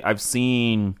 I've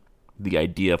seen the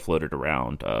idea floated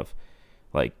around of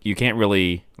like, you can't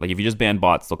really, like, if you just ban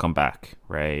bots, they'll come back,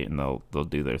 right? And they'll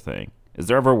do their thing. Is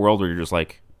there ever a world where you're just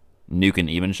like nuking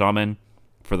even Shaman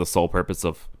for the sole purpose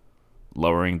of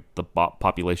lowering the bot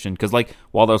population? Because like,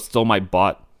 while they still might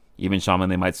bot even Shaman,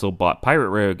 they might still bot Pirate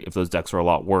Rogue. If those decks are a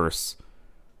lot worse,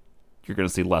 you're going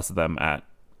to see less of them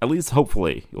at least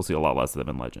hopefully you'll see a lot less of them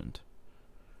in Legend.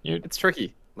 It's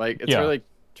tricky. Like, it's really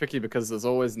tricky because there's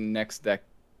always next deck.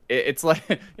 It's like,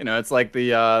 it's like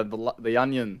the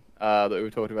onion that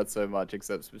we've talked about so much,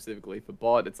 except specifically for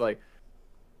bot. It's like,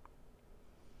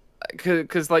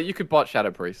 because like, you could bot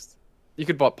Shadow Priest, you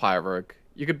could bot Pirate Rogue,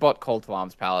 you could bot Call to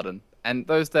Arms Paladin, and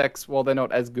those decks, while they're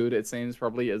not as good, it seems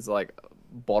probably as like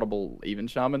bottable even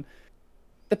Shaman,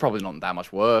 they're probably not that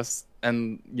much worse.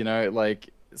 And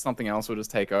like, something else will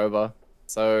just take over.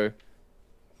 So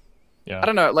I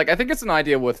don't know. Like, I think it's an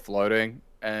idea worth floating,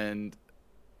 and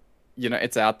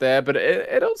it's out there, but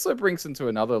it also brings into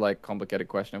another like complicated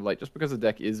question of like, just because a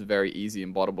deck is very easy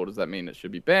and bottable, does that mean it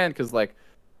should be banned? Because like,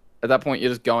 at that point,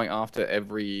 you're just going after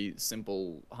every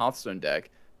simple Hearthstone deck,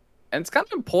 and it's kind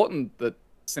of important that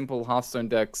simple Hearthstone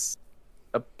decks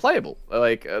are playable.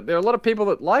 Like, there are a lot of people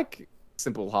that like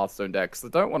simple Hearthstone decks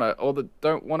that don't want to, or that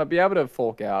don't want to be able to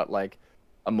fork out like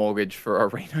a mortgage for a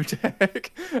Reno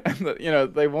deck, and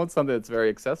that, they want something that's very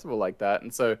accessible like that.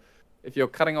 And so, if you're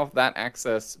cutting off that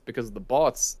access because of the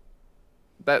bots,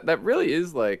 that really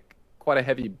is like quite a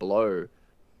heavy blow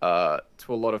to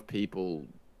a lot of people.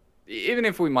 Even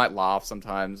if we might laugh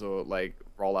sometimes or like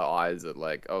roll our eyes at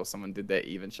like, oh, someone did their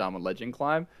even Shaman Legend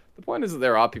climb, the point is that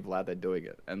there are people out there doing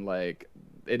it, and like,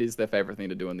 it is their favorite thing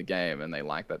to do in the game, and they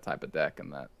like that type of deck,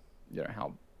 and that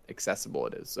how accessible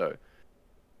it is. So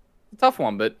it's a tough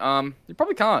one, but you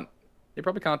probably can't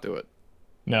do it.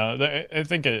 No, I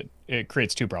think it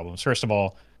creates two problems. First of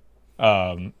all,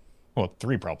 well,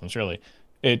 three problems really.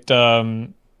 It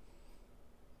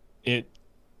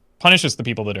punishes the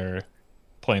people that are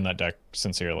playing that deck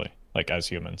sincerely, like as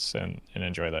humans, and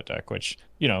enjoy that deck, which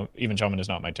even Shaman is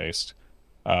not my taste.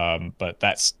 But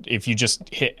that's, if you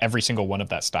just hit every single one of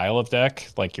that style of deck,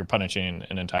 like, you're punishing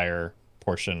an entire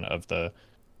portion of the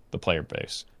player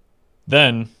base.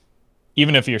 Then,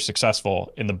 even if you're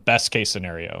successful, in the best case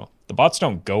scenario, the bots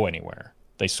don't go anywhere.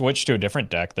 They switch to a different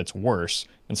deck that's worse,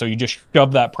 and so you just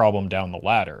shove that problem down the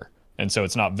ladder. And so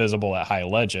it's not visible at High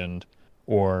Legend,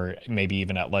 or maybe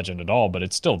even at Legend at all, but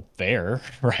it's still there,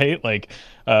 right? Like,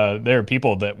 there are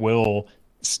people that will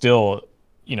still,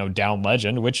 down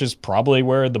legend, which is probably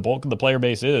where the bulk of the player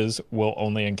base is, will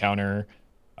only encounter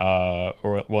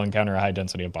or will encounter a high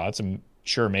density of bots. And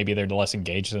sure, maybe they're less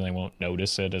engaged and they won't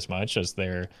notice it as much as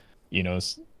they're,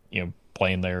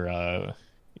 playing their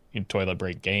toilet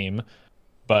break game.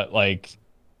 But like,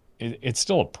 it's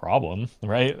still a problem,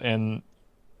 right? And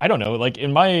I don't know, like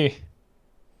in my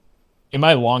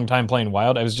long time playing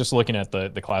Wild, I was just looking at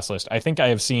the class list. I think I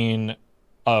have seen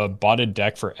a botted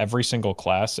deck for every single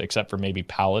class except for maybe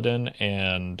Paladin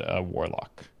and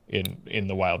Warlock in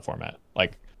the Wild format.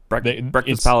 Like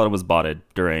Breakfast Paladin was botted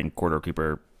during Corridor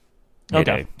Keeper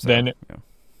heyday. Okay, So, then yeah.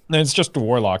 then it's just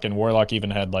Warlock, and Warlock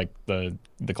even had like the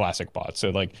classic bot. So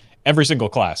like every single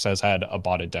class has had a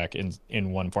botted deck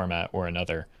in one format or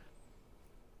another.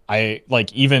 I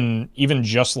like even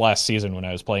just last season when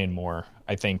I was playing more,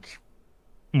 I think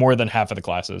more than half of the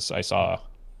classes I saw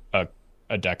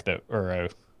a deck that or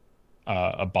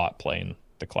a bot playing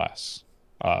the class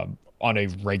on a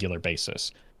regular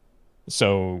basis.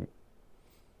 So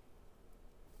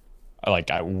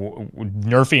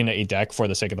nerfing a deck for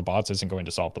the sake of the bots isn't going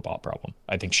to solve the bot problem.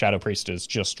 I think Shadow Priest is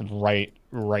just right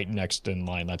next in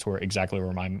line. That's exactly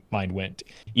where my mind went.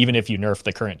 Even if you nerf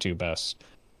the current two best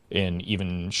in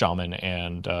even Shaman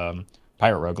and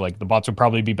Pirate Rogue, like the bots would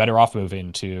probably be better off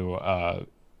moving to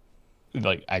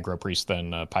like Aggro Priest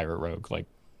than Pirate Rogue, like,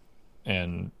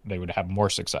 and they would have more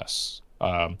success.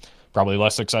 Probably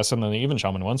less success than the even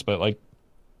Shaman ones, but like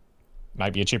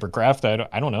might be a cheaper craft.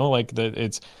 I don't know. Like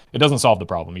it doesn't solve the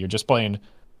problem. You're just playing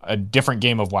a different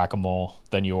game of whack-a-mole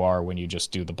than you are when you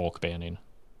just do the bulk banning.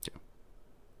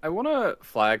 I want to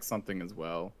flag something as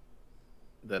well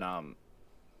that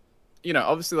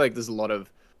obviously like there's a lot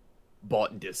of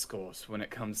bot discourse when it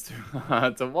comes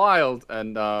to to Wild,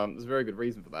 and there's a very good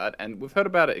reason for that, and we've heard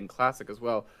about it in Classic as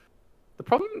well. The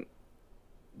problem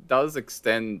does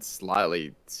extend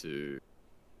slightly to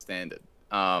Standard,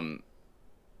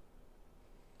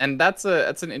 and that's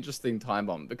an interesting time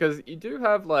bomb, because you do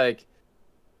have like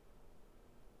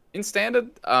in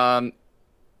Standard,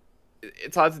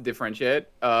 it's hard to differentiate.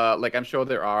 Like I'm sure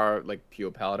there are like pure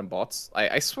Paladin bots.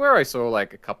 I swear I saw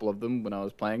like a couple of them when I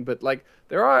was playing, but like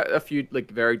there are a few like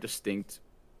very distinct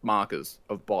markers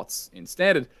of bots in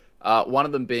Standard. One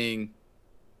of them being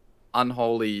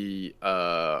unholy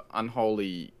Death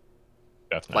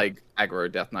Knight. like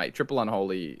aggro Death Knight, triple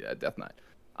unholy Death Knight.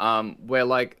 Where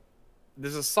like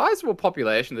there's a sizable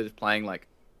population that is playing like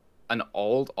an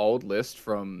old list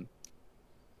from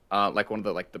like one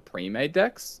of the pre-made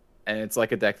decks. And it's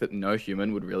like a deck that no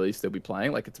human would really still be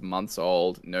playing. Like it's months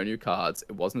old, no new cards.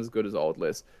 It wasn't as good as old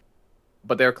list.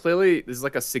 But there's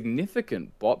like a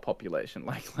significant bot population.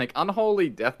 Like Unholy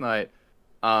Death Knight,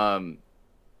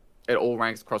 at all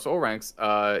ranks, across all ranks,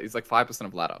 is like 5%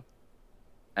 of ladder.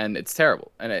 And it's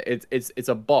terrible. And it's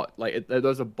a bot. Like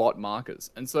those are bot markers.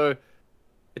 And so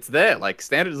it's there. Like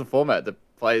Standard is a format that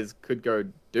players could go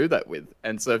do that with.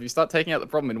 And so if you start taking out the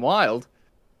problem in Wild,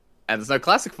 and there's no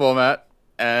Classic format,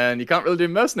 and you can't really do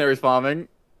mercenaries farming,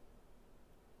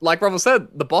 like Rommel said,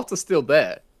 the bots are still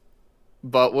there.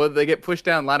 But whether they get pushed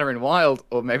down ladder in Wild,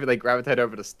 or maybe they gravitate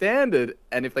over to Standard,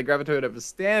 and if they gravitate over to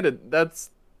Standard,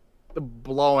 that's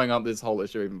blowing up this whole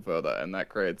issue even further, and that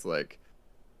creates like,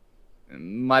 it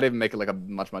might even make it like a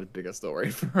much bigger story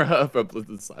for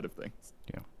Blizzard's side of things.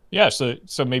 Yeah, so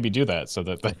maybe do that so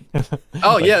that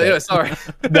Oh like yeah, sorry.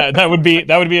 that would be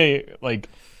a, like,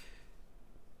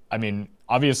 I mean,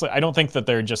 obviously, I don't think that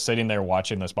they're just sitting there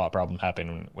watching this bot problem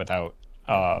happen without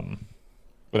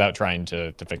trying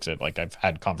to fix it. Like I've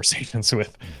had conversations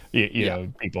with you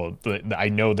know people. I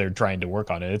know they're trying to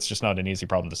work on it. It's just not an easy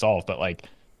problem to solve. But like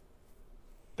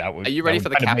that would. Are you ready for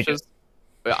the captures?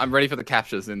 I'm ready for the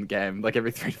captures in the game, like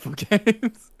every 3 to 4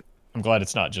 games. I'm glad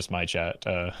it's not just my chat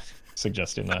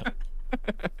suggesting that.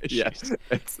 Yeah,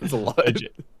 it's a lot.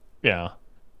 Yeah,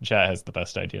 chat has the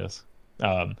best ideas.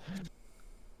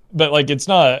 But like it's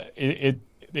not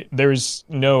there's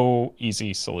no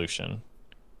easy solution.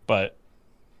 But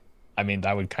I mean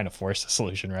that would kind of force a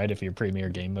solution, right? If your premier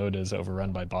game mode is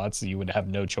overrun by bots, you would have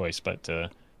no choice but to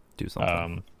Do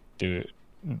something.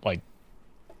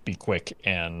 Be quick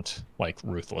and like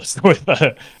ruthless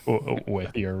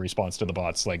with your response to the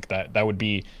bots. Like that would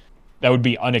be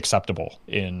unacceptable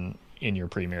in your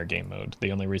premier game mode.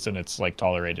 The only reason it's like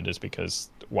tolerated is because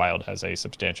Wild has a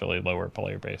substantially lower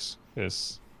player base,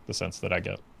 is the sense that I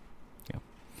get. Yeah,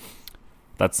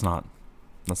 that's not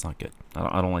good.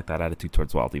 I don't like that attitude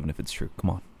towards Wild, even if it's true. Come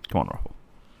on, Raffle.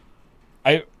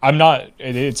 I'm not.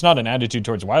 It's not an attitude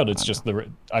towards Wild. It's just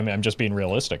I'm just being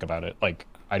realistic about it. Like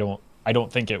I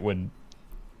don't think it would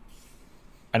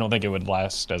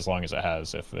last as long as it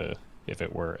has if if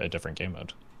it were a different game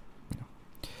mode.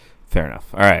 Fair enough.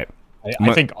 All right.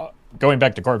 I think going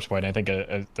back to Corpse Point, I think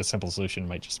the simple solution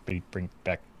might just be bring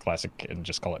back Classic and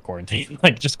just call it quarantine.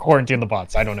 Like, just quarantine the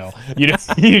bots. I don't know. You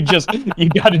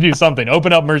got to do something.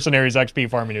 Open up Mercenaries XP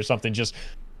farming or something. Just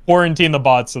quarantine the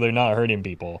bots so they're not hurting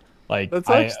people. Like, that's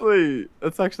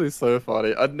actually so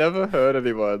funny. I'd never heard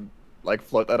anyone like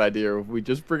float that idea of we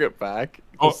just bring it back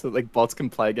just so like bots can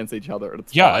play against each other. And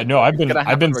it's fine. No, I've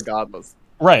been regardless.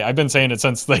 Right, I've been saying it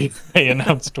since they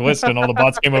announced Twist and all the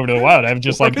bots came over to the WoW. I'm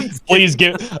just like, please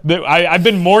give. I've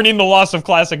been mourning the loss of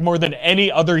Classic more than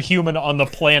any other human on the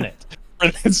planet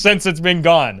since it's been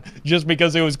gone, just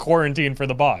because it was quarantined for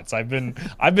the bots. I've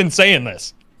been saying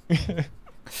this.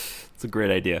 It's a great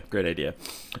idea. Great idea.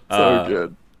 So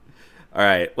good. All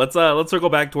right, let's circle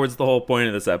back towards the whole point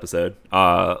of this episode,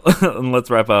 and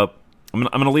let's wrap up. I'm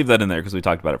gonna leave that in there because we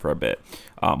talked about it for a bit,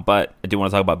 but I do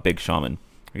want to talk about Big Shaman.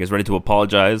 Are you guys ready to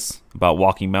apologize about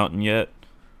Walking Mountain yet?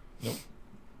 Nope.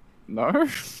 No.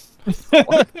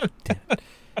 What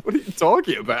are you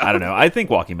talking about? I don't know. I think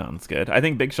Walking Mountain's good. I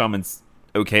think Big Shaman's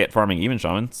okay at farming even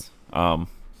Shamans. Yeah,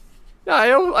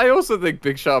 I also think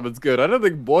Big Shaman's good. I don't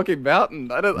think Walking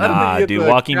Mountain. I don't think dude,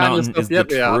 Walking Mountain is the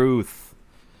truth.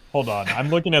 Hold on, I'm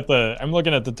looking at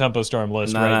the Tempo Storm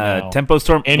list now. Tempo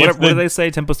Storm. And what do they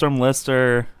say? Tempo Storm list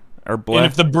or bleh? And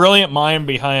if the brilliant mind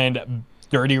behind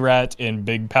Dirty Rat in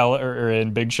Big Palette or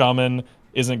in Big Shaman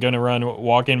isn't going to run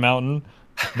Walking Mountain,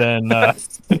 then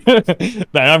then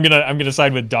I'm gonna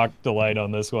side with Doc Delight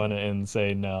on this one and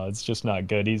say no, it's just not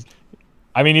good. He's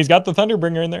got the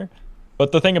Thunderbringer in there,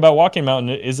 but the thing about Walking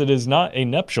Mountain is it is not a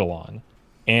Neptulon,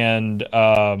 and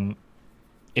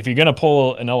if you're gonna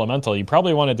pull an Elemental, you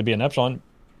probably want it to be a Neptulon,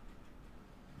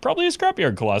 probably a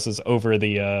Scrapyard Colossus over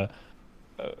the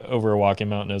over Walking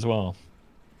Mountain as well.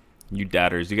 You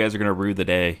doubters, you guys are gonna rue the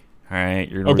day. All right,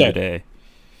 you're gonna rue the day.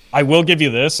 I will give you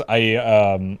this.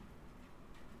 I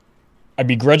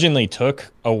begrudgingly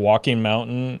took a Walking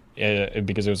Mountain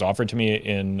because it was offered to me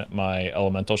in my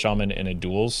Elemental Shaman in a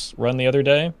duels run the other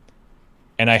day,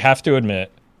 and I have to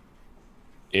admit,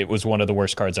 it was one of the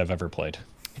worst cards I've ever played.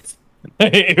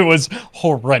 It was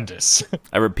horrendous.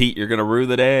 I repeat, you're gonna rue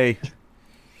the day.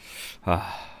 All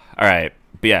right,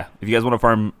 but yeah, if you guys want to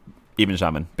farm even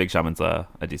Shaman, Big Shaman's a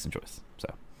decent choice.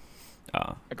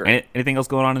 So, anything else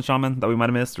going on in Shaman that we might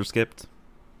have missed or skipped?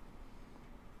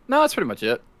 No, that's pretty much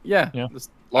it. Yeah. Just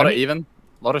a lot of even,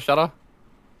 a lot of Shutter.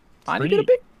 Trying to get a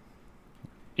big.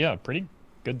 Yeah, pretty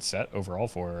good set overall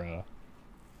for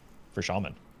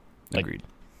Shaman. Like, agreed.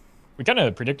 We kind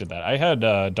of predicted that. I had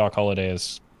Doc Holiday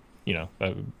as,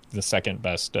 the second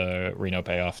best Reno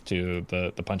payoff to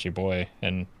the Punchy Boy,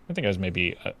 and I think I was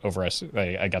maybe over us.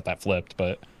 I got that flipped,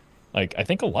 but like I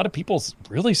think a lot of people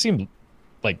really seem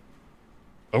like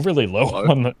overly low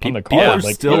on the card. People are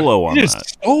still low on that.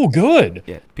 It's so good.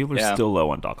 Yeah, people are still low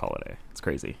on Doc Holiday. It's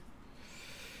crazy.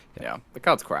 Yeah, the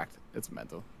card's cracked. It's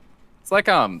mental. It's like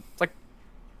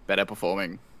better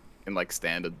performing in like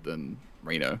standard than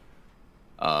Reno,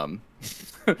 by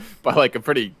like a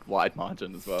pretty wide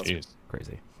margin as well. Jeez.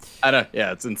 Crazy. I know.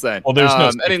 Yeah, it's insane. Well, there's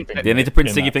no. They need to print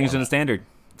sticky things in the standard.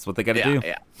 That's what they got to do.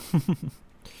 Yeah.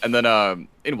 And then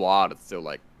in Wild, it's still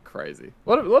like crazy. A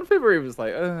lot of people are just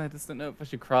like, I just don't know if I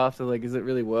should craft it. Like, is it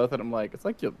really worth it? I'm like, it's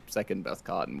like your second best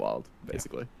card in Wild,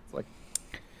 basically. Yeah. It's like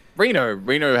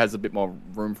Reno has a bit more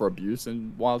room for abuse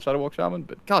in Wild Shadowwalk Shaman,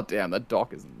 but goddamn, that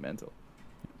Doc is mental.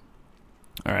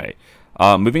 All right.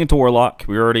 Moving into Warlock,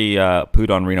 we already pooed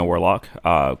on Reno Warlock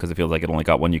because it feels like it only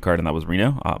got one new card, and that was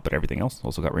Reno, but everything else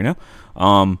also got Reno.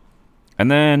 And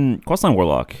then Questline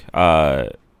Warlock.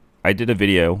 I did a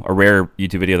rare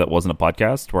YouTube video that wasn't a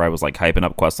podcast, where I was like hyping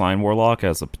up Questline Warlock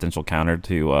as a potential counter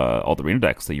to all the Reno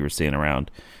decks that you were seeing around.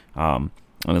 And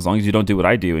as long as you don't do what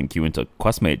I do and queue into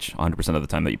Quest Mage 100% of the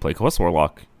time that you play Quest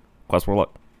Warlock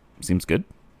seems good.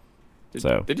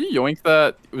 Did you yoink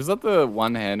that? Was that the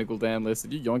one-handed Gul'dan list?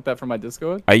 Did you yoink that from my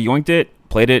Discord? I yoinked it,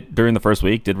 played it during the first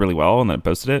week, did really well, and then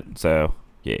posted it. So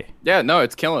yeah. Yeah, no,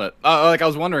 it's killing it. I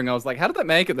was wondering, I was like, how did that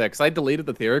make it there? Because I deleted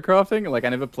the theory crafting, and like I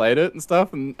never played it and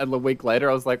stuff. And a week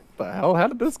later, I was like, what the hell? How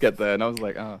did this get there? And I was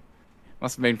like,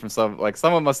 must have been from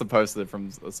someone must have posted it from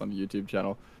some YouTube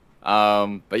channel.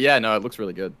 But yeah, no, it looks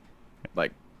really good.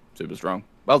 Like super strong.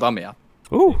 Well done, Mia.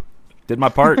 Ooh. Did my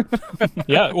part.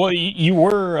 Yeah, well, you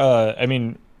were. I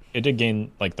mean, it did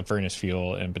gain like the furnace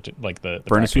fuel and like the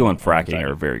furnace fuel and fracking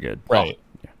are very good, right?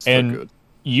 Yeah, and good.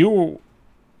 You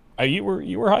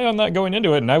were high on that going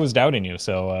into it, and I was doubting you.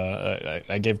 So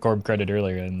I gave Corb credit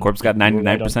earlier, and Corb's got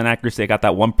 99% accuracy. I got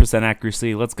that 1%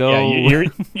 accuracy. Let's go. Yeah,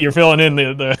 you're filling in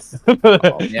the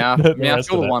yeah, I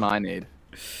feel the one I need.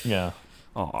 Yeah.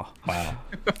 Oh wow.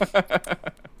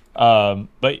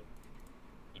 But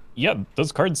yeah,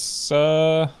 those cards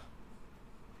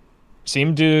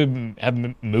seem to have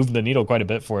moved the needle quite a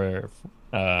bit for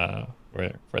the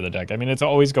deck. I mean, it's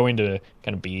always going to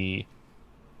kind of be,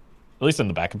 at least in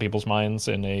the back of people's minds,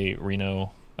 in a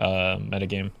Reno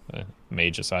metagame,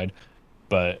 mage aside.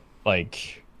 But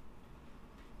like,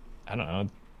 I don't know,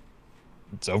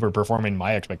 it's overperforming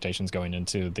my expectations going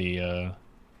into the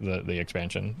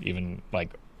expansion. Even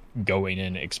like going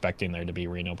in expecting there to be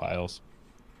Reno piles.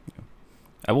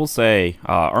 I will say,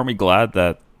 aren't we glad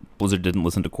that Blizzard didn't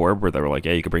listen to Corb, where they were like,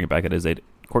 yeah, you could bring it back as 8.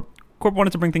 Corb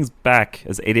wanted to bring things back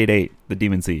as 888, the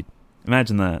Demon Seed.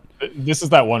 Imagine that. This is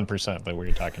that 1% that we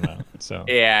were talking about. So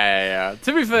Yeah.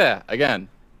 To be fair, again,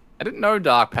 I didn't know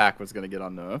Dark Pack was going to get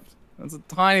unnerved. That's a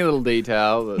tiny little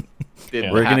detail that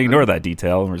didn't We're going to happen. ignore that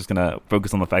detail, and we're just going to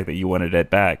focus on the fact that you wanted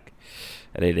it back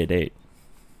at 888.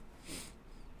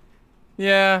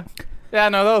 Yeah, no,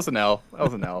 that was an L. That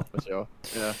was an L for sure.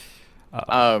 Yeah.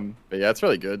 But yeah, it's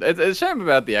really good. It's a shame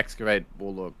about the Excavate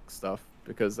Warlock stuff,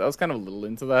 because I was kind of a little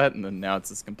into that, and then now it's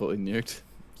just completely nuked.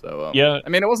 So yeah, I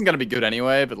mean, it wasn't gonna be good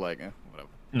anyway, but like, whatever.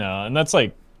 No, and that's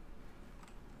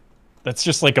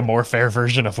just like a more fair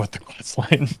version of what the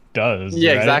questline does.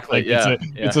 Yeah, right? exactly. Like,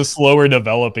 it's a slower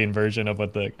developing version of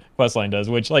what the questline does,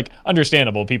 which, like,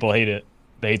 understandable. People hate it.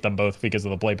 They hate them both because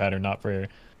of the play pattern, not for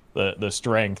the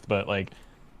strength. But like,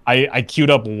 I queued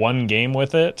up one game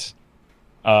with it.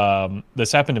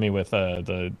 This happened to me with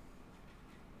the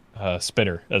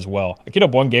Spitter as well. I queued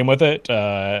up one game with it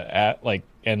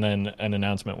and then an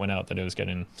announcement went out that it was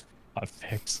getting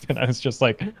fixed, and I was just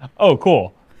like, oh,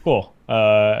 cool.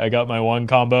 I got my one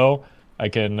combo. I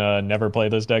can never play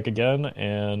this deck again,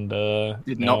 and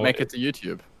Did not make it to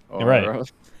YouTube.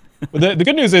 Right. The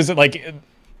good news is that, like,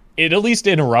 it at least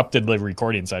interrupted the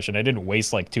recording session. I didn't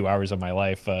waste like 2 hours of my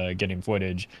life getting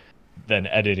footage, then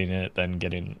editing it, then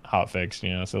getting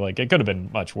hotfixed. So like, it could have been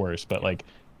much worse. But like,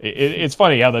 it's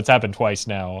funny how that's happened twice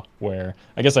now. Where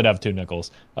I guess I'd have 2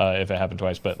 nickels if it happened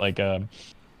twice. But like,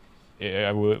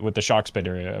 with the Shock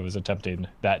Spitter, I was attempting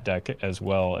that deck as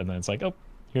well, and then it's like, oh,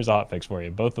 here's a hotfix for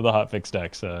you. Both of the hotfix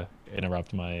decks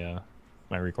interrupt my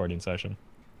my recording session.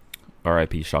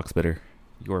 R.I.P. Shock Spitter.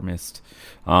 You're missed.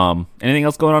 Anything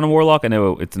else going on in Warlock? I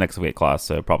know it's an Excavate class,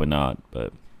 so probably not.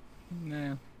 But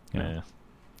Nah. yeah.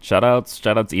 Shoutouts,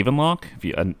 Evenlock. If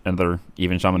you another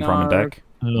Even Shaman Farming deck.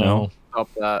 No. Stop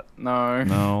that. No.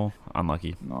 No.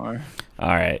 Unlucky. No. All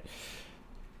right.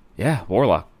 Yeah,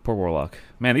 Warlock. Poor Warlock.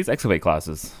 Man, these Excavate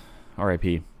classes.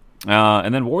 R.I.P.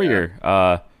 And then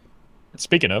Warrior.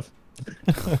 Speaking of,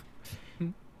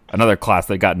 another class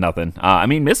that got nothing. I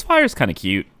mean, Misfire's kind of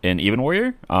cute in Even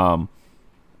Warrior. And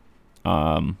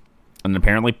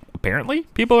apparently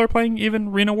people are playing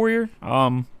Even Reno Warrior.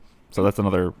 So that's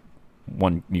another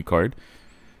one new card.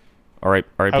 All right,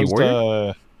 R.I.P. how's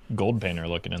Warrior. Gold Painter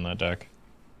looking in that deck?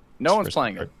 No one's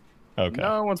playing it. Okay.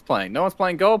 No one's playing. No one's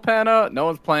playing Gold Panna. No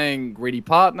one's playing Greedy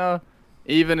Partner.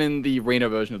 Even in the Reno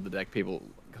version of the deck, people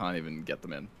can't even get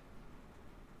them in.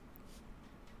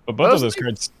 But both of those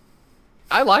cards,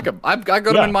 I like them. I got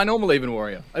them in my normal Even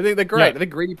Warrior. I think they're great. I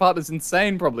think Greedy Partner's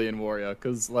insane probably in Warrior,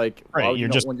 because like, why would you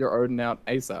not want your Odin out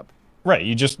ASAP?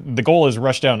 Right. The goal is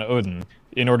rush down to Odin.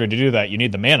 In order to do that, you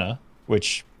need the mana,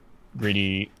 which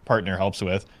Greedy Partner helps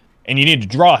with, and you need to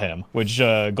draw him, which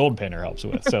Gold Painter helps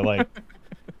with. So like.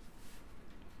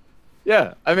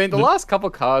 Yeah, I mean, the last couple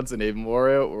cards in Even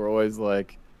Warrior were always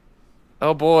like,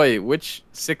 oh boy, which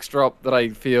 6-drop that I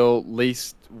feel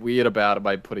least weird about am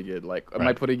I putting in? Like, am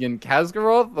I putting in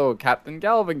Khazgaroth or Captain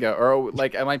Galvinga? Or,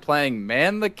 like, am I playing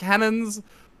Man the Cannons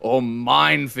or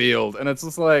Minefield? And it's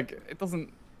just like, it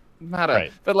doesn't matter.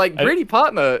 Right. But, like, Greedy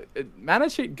Partner,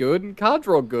 mana cheat good and card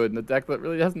draw good in a deck that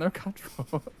really has no card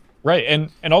draw. Right,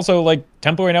 and also, like,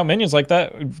 tempoing out minions like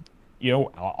that,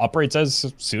 operates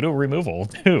as pseudo removal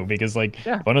too, because like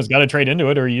opponent's got to trade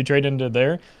into it, or you trade into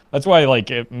there. That's why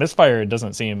like Misfire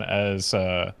doesn't seem as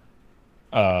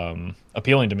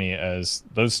appealing to me as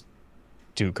those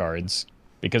 2 cards,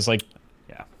 because like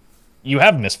you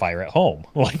have Misfire at home.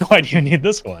 Like, why do you need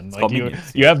this one? It's like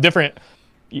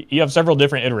you have several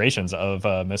different iterations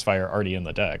of Misfire already in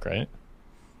the deck, right?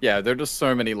 Yeah, there are just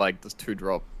so many like this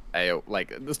 2-drop.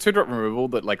 Like there's 2-drop removal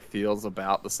that like feels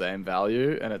about the same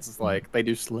value, and it's just like they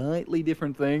do slightly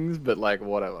different things, but like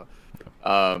whatever.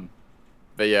 But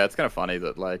yeah, it's kind of funny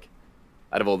that like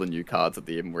out of all the new cards that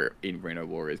the in Reno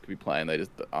Warriors could be playing, they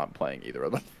just aren't playing either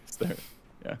of them. So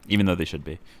yeah, even though they should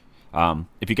be.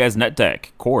 If you guys net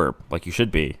deck Corb like you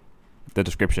should be, the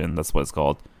description, that's what it's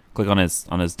called. Click on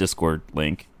his Discord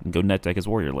link and go net deck his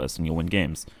Warrior list, and you'll win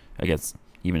games against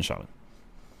Even Shaman.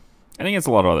 I think it's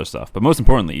a lot of other stuff, but most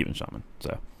importantly, Even Shaman.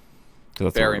 So, 'Cause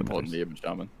that's Very what important matters. to you,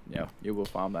 Shaman. Yeah, you will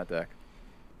farm that deck.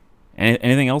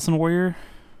 Anything else in Warrior?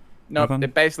 No, Nothing?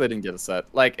 it basically didn't get a set.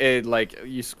 Like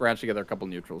you scrounge together a couple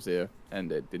neutrals here,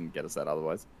 and it didn't get a set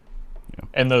otherwise.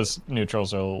 And those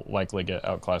neutrals will likely get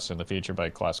outclassed in the future by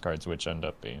class cards, which end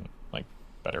up being like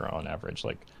better on average.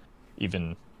 Like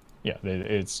even, yeah,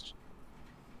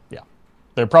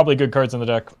 they're probably good cards in the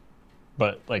deck,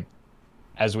 but like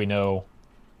as we know,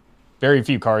 very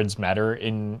few cards matter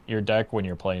in your deck when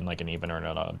you're playing like an even or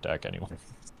an odd deck anyway.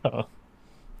 So,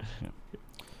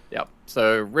 Yep.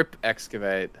 So rip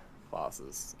excavate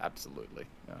classes, absolutely.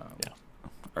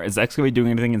 Or is Excavate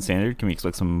doing anything in Standard? Can we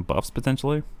expect some buffs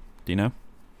potentially? Do you know?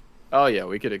 Oh yeah,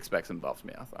 we could expect some buffs,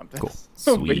 Meowth. Cool.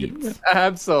 We- Sweet.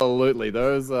 absolutely.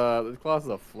 Those classes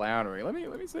are floundering. Let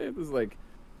me see if there's like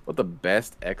what the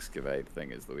best excavate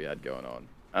thing is that we had going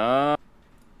on.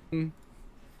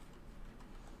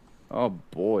 Oh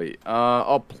boy.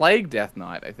 Plague Death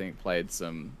Knight I think played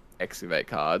some excavate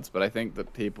cards, but I think that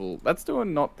that's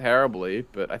doing not terribly,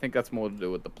 but I think that's more to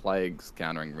do with the plagues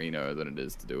countering Reno than it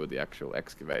is to do with the actual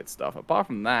excavate stuff. Apart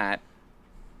from that,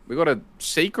 we got a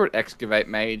secret excavate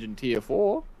mage in tier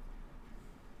 4.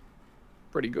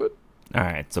 Pretty good. All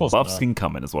right, so Close buffs enough. can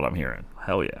come in is what I'm hearing.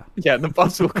 Hell yeah. Yeah, the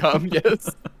buffs will come,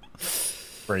 yes.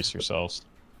 brace yourselves.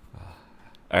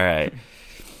 All right.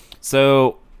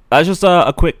 So that's just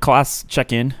a quick class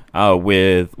check-in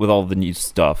with all the new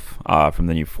stuff from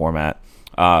the new format.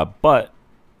 But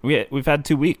we've had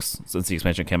 2 weeks since the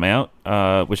expansion came out,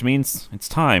 which means it's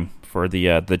time for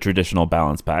the traditional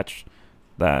balance patch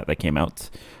that came out.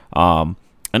 And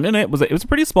then it was a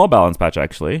pretty small balance patch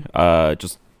actually.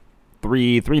 Just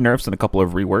three nerfs and a couple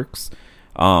of reworks.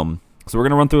 So we're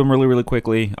gonna run through them really, really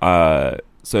quickly.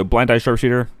 So Blind Eye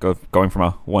Sharpshooter going from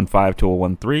a 1.5 to a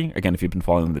 1.3. Again, if you've been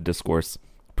following the discourse,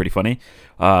 pretty funny.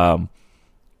 Again,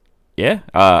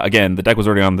 the deck was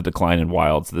already on the decline in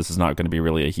Wild, so this is not going to be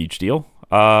really a huge deal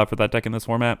for that deck in this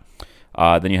format.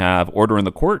 Then you have Order in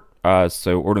the Court.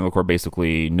 So Order in the Court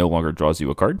basically no longer draws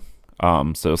you a card.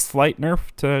 So slight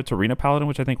nerf to Reno Paladin,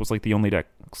 which I think was like the only deck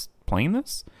playing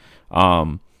this.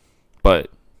 But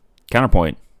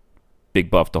counterpoint, big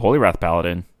buff to Holy Wrath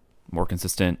Paladin, more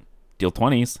consistent, deal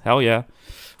 20s, hell yeah.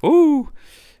 Ooh.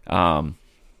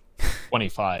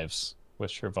 25s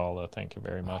with Shrivala, thank you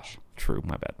very much. True,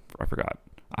 my bad. I forgot.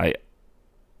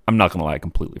 I'm not gonna lie, I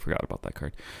completely forgot about that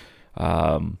card.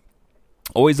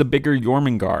 Always a bigger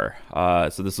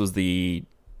Jormungandr. So this was the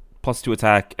 +2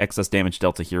 attack, excess damage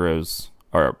dealt to heroes,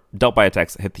 or dealt by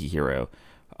attacks that hit the hero.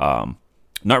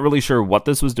 Not really sure what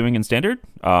this was doing in Standard,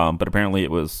 but apparently it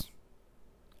was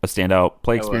a standout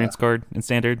play experience card in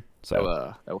Standard.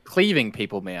 So They were cleaving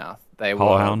people, Meowth. They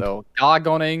Hollow were Hound.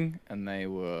 Gargoning, and they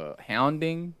were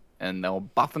hounding, and they were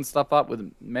buffing stuff up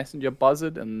with Messenger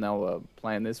Buzzard, and they were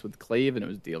playing this with Cleave, and it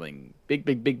was dealing big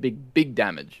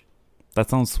damage. that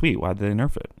sounds sweet. Why did they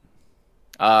nerf it?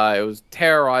 It was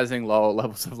terrorizing lower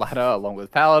levels of ladder along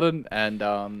with Paladin,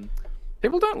 and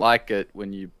people don't like it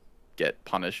when you get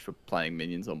punished for playing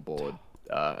minions on board,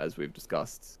 as we've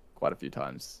discussed quite a few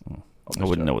times. I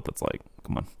wouldn't know what that's like.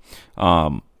 Come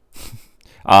on.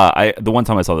 The one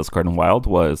time I saw this card in Wild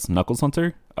was Knuckles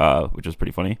Hunter, which was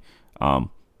pretty funny.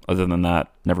 Other than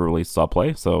that, never really saw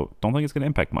play, so don't think it's going to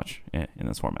impact much in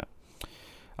this format.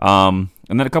 And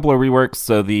then a couple of reworks.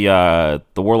 So the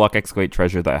Warlock Excavate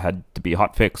Treasure that had to be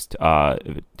hot fixed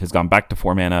it has gone back to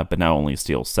 4 mana, but now only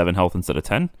steals 7 health instead of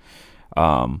 10.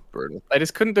 Brutal. They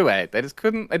just couldn't do 8. They just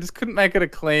couldn't make it a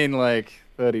clean like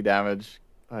 30 damage,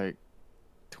 like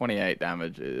 28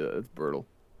 damage. It's brutal.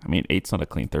 I mean, 8's not a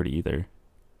clean 30 either.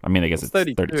 I mean, I guess it's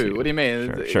 32. What do you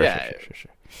mean? Sure.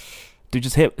 Dude,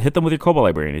 just hit them with your Cobalt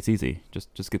Librarian. It's easy.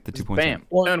 Just get the 2 points. Bam.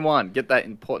 Turn 1. Get that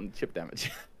important chip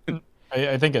damage.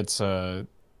 I think it's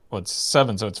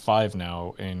 7, so it's 5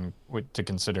 now to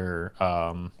consider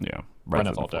Yeah.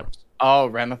 Renathal decks. Oh,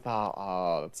 Renathal.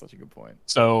 Oh, that's such a good point.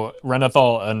 So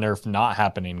Renathal, a nerf not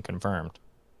happening, confirmed.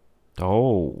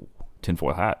 Oh,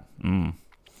 tinfoil hat. And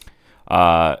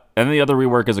the other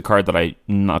rework is a card that I'm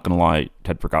not gonna lie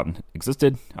had forgotten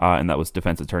existed, and that was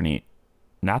Defense Attorney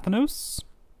Nathanos.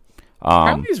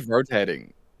 Apparently he's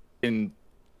rotating in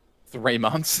 3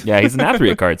 months. Yeah, he's an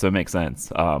Nathria card, so it makes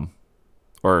sense.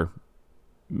 Or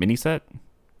mini set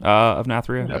of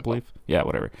Nathria, I believe. Yeah,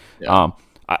 whatever. Yeah.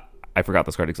 I forgot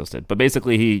this card existed, but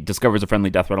basically he discovers a friendly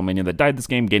Death Rattle minion that died this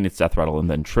game, gained its Death Rattle, and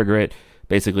then trigger it.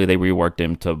 Basically, they reworked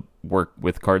him to work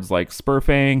with cards like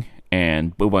Spurfang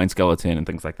and Bovine Skeleton and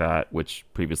things like that, which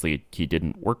previously he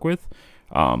didn't work with,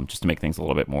 just to make things a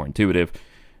little bit more intuitive.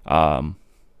 But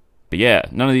yeah,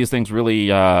 none of these things really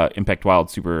impact Wild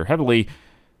super heavily.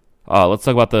 Let's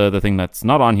talk about the thing that's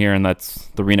not on here, and that's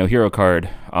the Reno Hero card.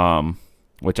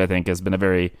 which I think has been a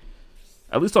very,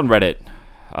 at least on Reddit,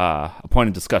 a point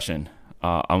of discussion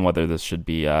on whether this should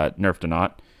be nerfed or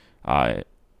not. I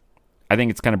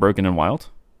think it's kind of broken in Wild.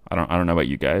 I don't know about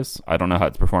you guys. I don't know how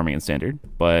it's performing in Standard,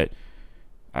 but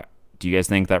do you guys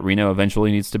think that Reno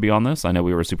eventually needs to be on this? I know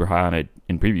we were super high on it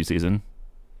in preview season.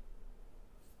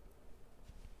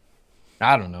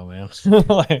 I don't know, man.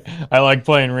 I like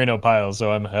playing Reno Pile,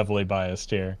 so I'm heavily biased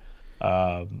here.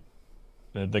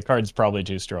 The card's probably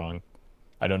too strong.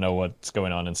 I don't know what's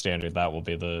going on in Standard. That will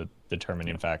be the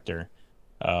determining factor.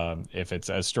 If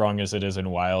it's as strong as it is in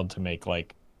Wild to make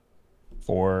like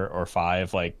 4 or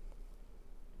 5, like,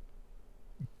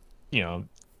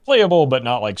 playable but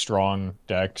not like strong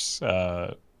decks,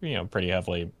 pretty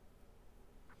heavily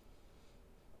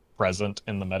present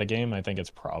in the metagame, I think it's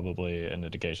probably an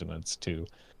indication that it's too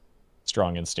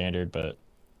strong in Standard. But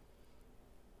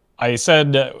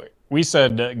we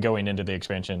said going into the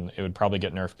expansion it would probably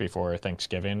get nerfed before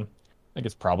Thanksgiving. I think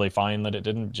it's probably fine that it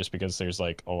didn't, just because there's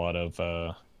like a lot of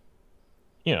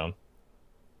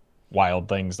wild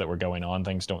things that were going on.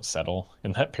 Things don't settle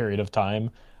in that period of time.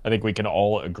 I think we can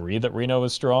all agree that Reno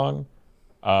is strong.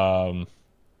 I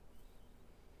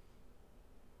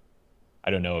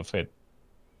don't know if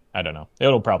I don't know.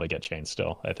 It'll probably get changed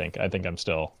still. I think I'm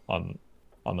still on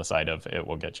the side of it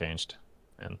will get changed,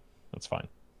 and that's fine.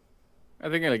 I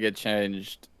think it'll get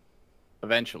changed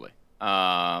eventually.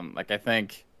 I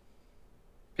think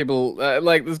people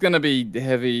there's gonna be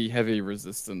heavy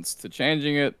resistance to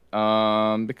changing it,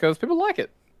 because people like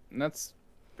it, and that's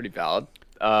pretty valid.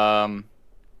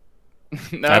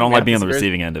 No, I don't like being on the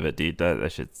receiving end of it, dude. That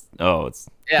shit's it's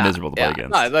miserable to play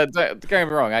against. No, don't get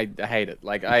me wrong. I hate it.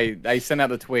 Like I sent out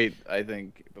the tweet, I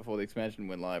think, before the expansion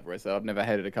went live, where I said I've never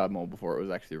hated a card more before it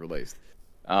was actually released.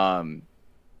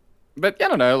 But yeah, I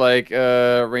don't know. Like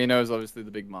Reno is obviously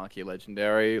the big marquee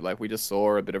legendary. Like we just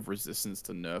saw a bit of resistance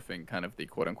to nerfing kind of the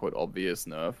quote unquote obvious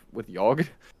nerf with Yogg.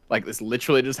 Like this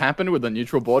literally just happened with a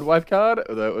neutral board wipe card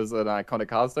that was an iconic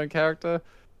Hearthstone character.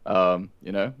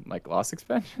 Like last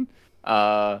expansion.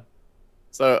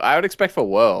 So I would expect for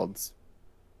Worlds,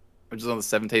 which is on the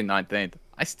 17th, 19th,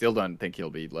 I still don't think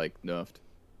he'll be like nerfed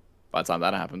by the time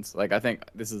that happens. Like I think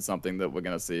this is something that we're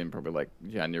gonna see in probably like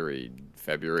January,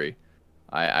 February.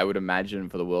 I would imagine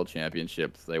for the World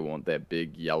Championships they want their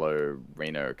big yellow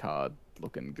Reno card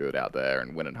looking good out there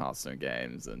and winning Hearthstone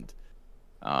games. And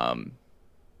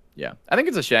yeah, I think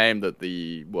it's a shame that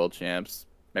the World Champs,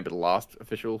 maybe the last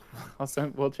official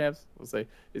Hearthstone World Champs, we'll say,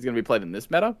 is going to be played in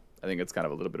this meta. I think it's kind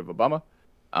of a little bit of a bummer.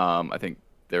 I think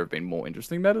there have been more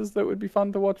interesting metas that would be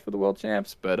fun to watch for the World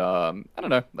Champs, but I don't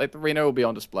know. Like the Reno will be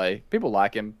on display. People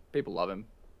like him. People love him.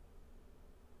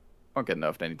 Won't get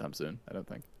nerfed anytime soon, I don't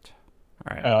think.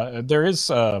 All right. There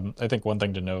is, I think, one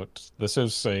thing to note. This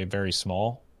is a very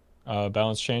small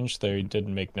balance change. They did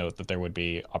make note that there would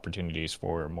be opportunities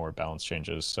for more balance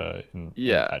changes in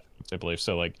patches, I believe.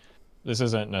 So, like, this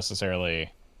isn't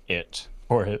necessarily it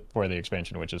for the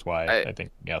expansion, which is why I think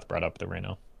Gath brought up the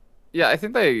Reno. Yeah, I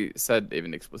think they said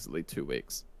even explicitly 2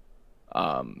 weeks.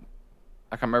 I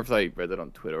can't remember if they read it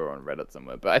on Twitter or on Reddit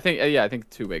somewhere, but I think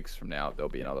 2 weeks from now there'll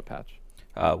be another patch.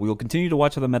 We will continue to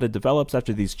watch how the meta develops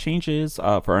after these changes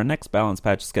for our next balance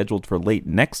patch scheduled for late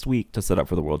next week to set up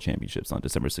for the World Championships on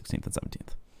December 16th and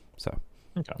 17th. So,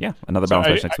 yeah, another balance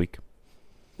patch next week.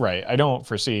 Right. I don't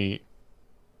foresee,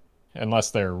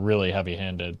 unless they're really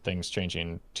heavy-handed, things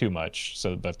changing too much.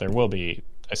 So, but there will be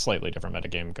a slightly different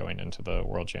metagame going into the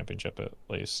World Championship at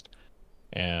least.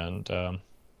 And,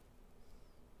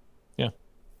 yeah,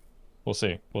 we'll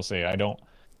see. I don't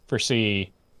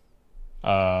foresee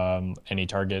any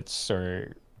targets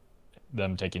or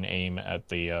them taking aim at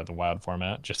the wild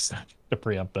format, just to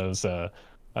preempt those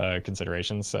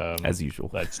considerations. As usual.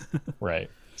 That's right.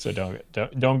 So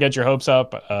don't get your hopes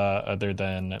up. Other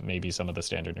than maybe some of the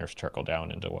standard nerfs trickle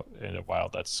down into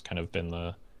wild. That's kind of been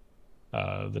the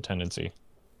tendency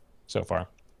so far.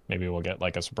 Maybe we'll get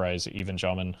like a surprise even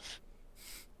shaman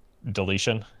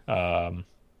deletion to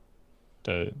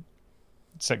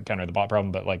counter the bot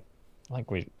problem, but like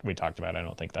we talked about, I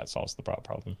don't think that solves the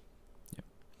problem. Yep.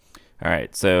 All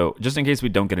right, so just in case we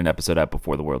don't get an episode out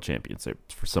before the World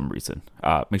Championship for some reason,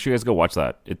 make sure you guys go watch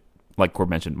that. It, like Corb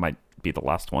mentioned, might be the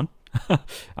last one.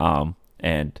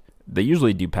 And they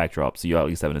usually do pack drops, so you at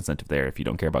least have an incentive there if you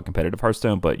don't care about competitive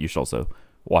Hearthstone, but you should also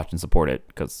watch and support it,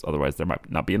 because otherwise there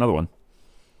might not be another one.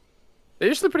 They're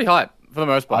usually pretty hype for the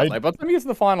most part. Like, by the time you get to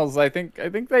the finals, I think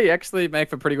they actually make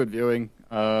for pretty good viewing.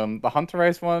 The Hunter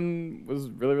Race one was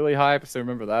really, really hype. I still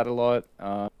remember that a lot.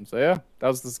 So yeah, that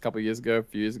was just a few years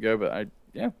ago, but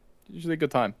usually a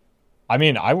good time. I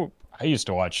mean, I used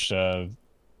to watch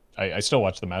I still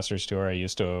watch the Masters Tour. I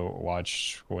used to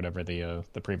watch whatever the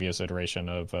previous iteration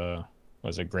of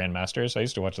was it Grandmasters. I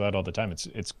used to watch that all the time.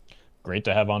 It's great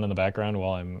to have on in the background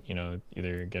while I'm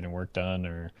either getting work done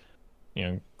or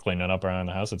cleaning up around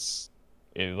the house.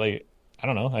 Like I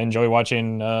don't know. I enjoy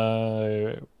watching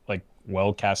like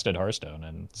well casted Hearthstone,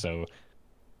 and so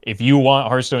if you want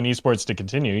Hearthstone esports to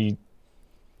continue,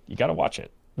 you got to watch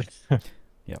it.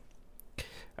 Yep.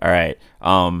 All right.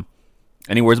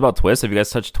 Any words about Twist? Have you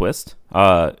guys touched Twist?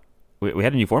 We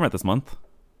had a new format this month.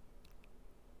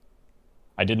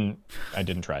 I didn't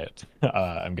try it.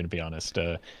 I'm going to be honest.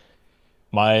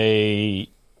 My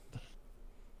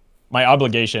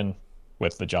obligation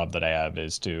with the job that I have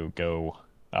is to go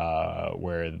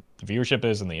where the viewership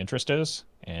is and the interest is,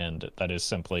 and that is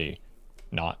simply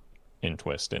not in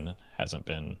Twist, and hasn't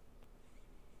been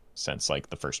since like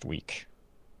the first week,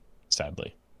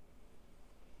 sadly.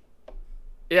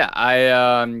 Yeah,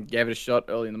 I gave it a shot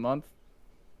early in the month.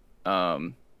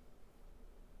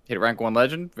 Hit rank 1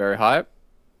 legend, very hype.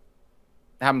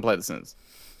 Haven't played it since.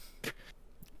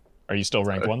 Are you still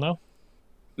rank 1 though?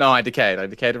 No, I decayed. I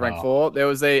decayed to rank 4. Oh. There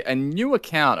was a new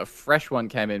account, a fresh one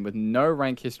came in with no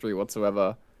rank history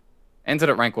whatsoever. Entered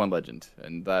at rank 1 legend.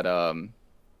 And that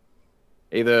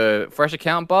either fresh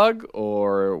account bug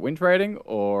or win trading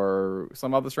or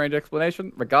some other strange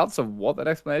explanation, regardless of what that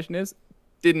explanation is,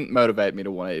 didn't motivate me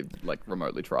to want to like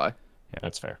remotely try. Yeah,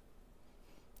 that's fair.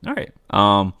 All right.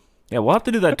 Yeah, we'll have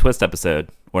to do that Twist episode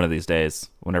one of these days,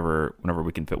 whenever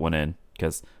we can fit one in,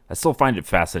 because I still find it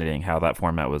fascinating how that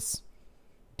format was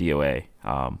DOA.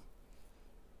 I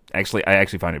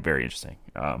actually find it very interesting.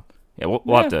 Yeah,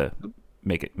 we'll have to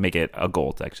make it a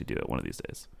goal to actually do it one of these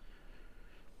days.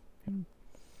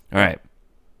 All right.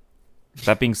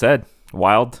 That being said,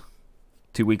 Wild,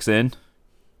 2 weeks in.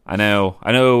 I know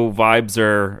vibes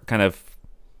are kind of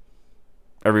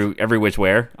every which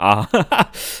where.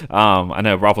 I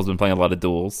know Raffle's been playing a lot of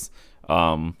duels.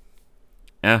 Yeah,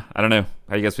 I don't know.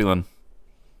 How you guys feeling?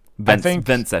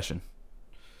 Vent session.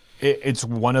 It's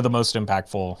one of the most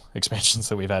impactful expansions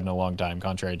that we've had in a long time,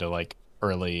 contrary to like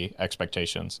early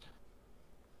expectations.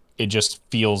 It just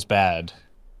feels bad,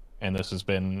 and this has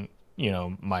been,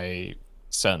 my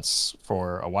sense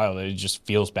for a while. It just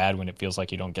feels bad when it feels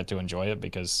like you don't get to enjoy it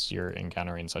because you're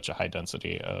encountering such a high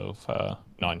density of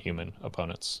non-human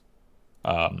opponents.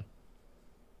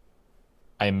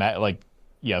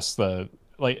 Yes,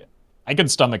 I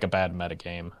could stomach a bad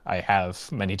metagame. I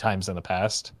have many times in the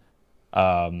past.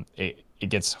 It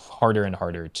gets harder and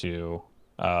harder to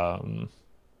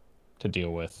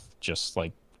deal with. Just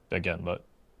like, again,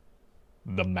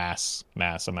 the mass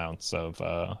amounts of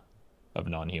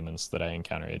non-humans that I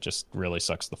encounter. It just really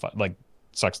sucks the fun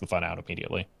out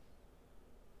immediately.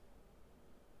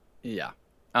 Yeah.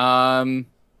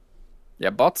 Yeah,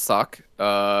 bots suck.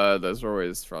 Those are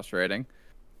always frustrating.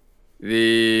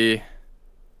 I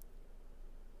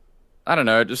don't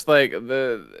know, just like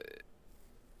the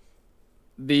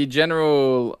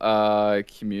general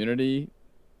community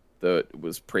that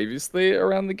was previously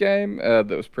around the game, that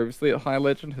was previously at High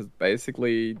Legend, has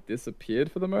basically disappeared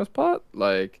for the most part.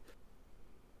 Like,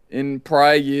 in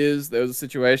prior years, there was a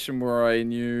situation where I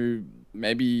knew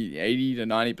maybe 80 to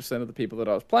 90% of the people that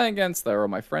I was playing against. They were on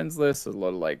my friends list. There's a lot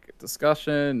of like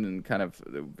discussion and kind of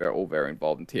they're all very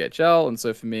involved in THL. And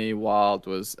so for me, Wild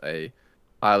was a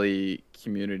highly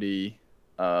community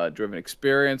driven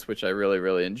experience, which I really,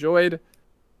 really enjoyed.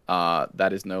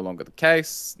 That is no longer the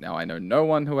case. Now I know no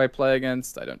one who I play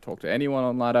against. I don't talk to anyone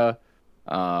on ladder.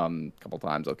 A couple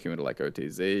times I'll queue into like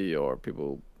OTZ or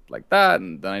people like that,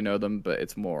 and then I know them, but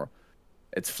it's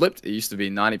flipped. It used to be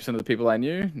 90% of the people I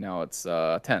knew. Now it's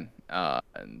 10.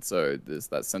 And so there's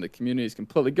that center community is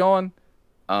completely gone.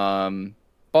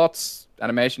 Bots,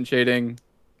 animation cheating,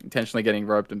 intentionally getting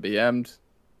roped and BM'd.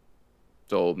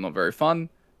 It's all not very fun.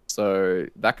 So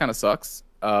that kind of sucks.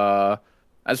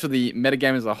 As for the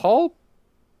metagame as a whole,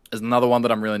 is another one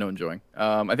that I'm really not enjoying.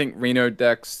 I think Reno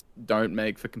decks don't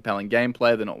make for compelling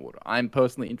gameplay. They're not what I'm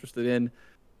personally interested in.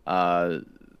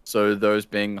 So those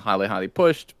being highly, highly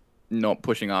pushed, not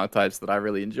pushing archetypes that I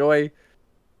really enjoy.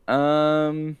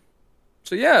 So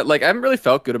yeah, like I haven't really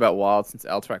felt good about Wild since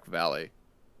Alterac Valley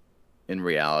in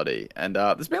reality. And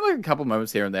there's been like a couple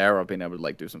moments here and there where I've been able to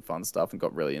like do some fun stuff and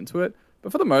got really into it.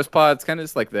 But for the most part, it's kind of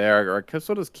just like there. I can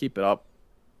sort of just keep it up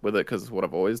with it because it's what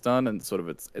I've always done, and sort of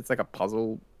it's like a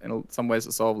puzzle in some ways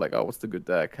to solve. Like, oh, what's the good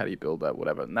deck? How do you build that?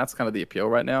 Whatever. And that's kind of the appeal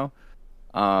right now,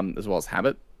 as well as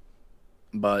habit.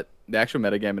 But the actual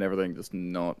metagame and everything just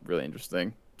not really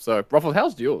interesting. So, Ruffles,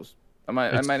 how's duels? I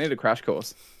might need a crash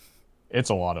course. It's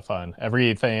a lot of fun.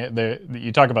 Everything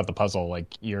you talk about the puzzle,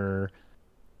 like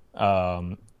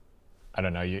I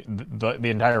don't know. The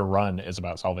entire run is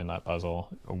about solving that puzzle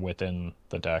within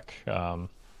the deck.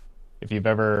 If you've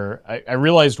ever, I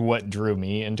realized what drew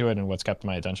me into it and what's kept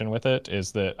my attention with it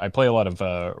is that I play a lot of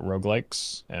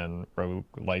roguelikes and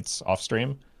roguelites off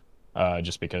stream,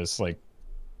 just because like,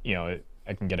 I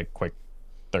can get a quick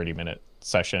 30-minute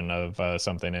session of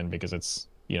something in because it's,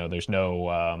 there's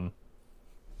no,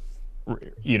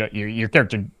 your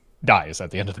character dies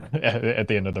at the end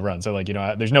of the run. So like,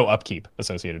 there's no upkeep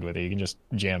associated with it. You can just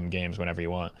jam games whenever you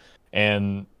want.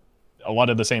 And a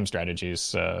lot of the same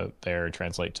strategies there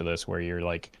translate to this, where you're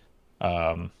like,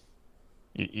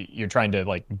 you're trying to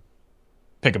like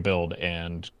pick a build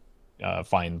and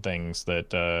find things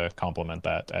that complement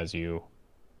that as you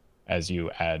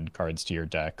add cards to your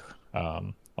deck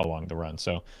along the run.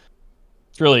 So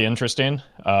it's really interesting.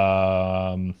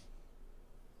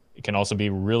 It can also be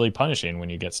really punishing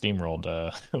when you get steamrolled,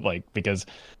 like because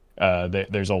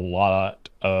there's a lot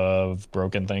of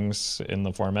broken things in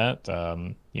the format.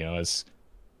 As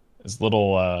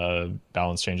little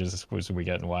balance changes as we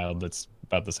get in Wild, that's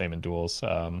about the same in duels.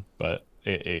 But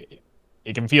it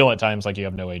can feel at times like you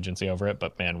have no agency over it.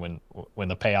 But man, when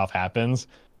the payoff happens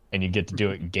and you get to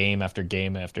do it game after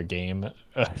game after game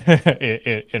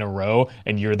in a row,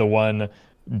 and you're the one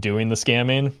doing the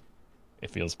scamming, it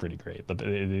feels pretty great. But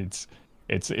it's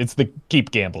the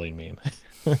keep gambling meme.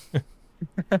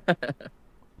 All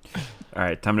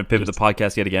right, time to pivot the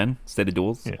podcast yet again. State of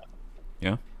Duels. Yeah.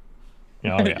 Yeah.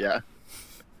 Oh, yeah.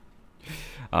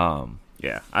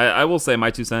 Yeah. I will say my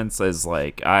 2 cents is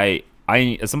like I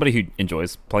as somebody who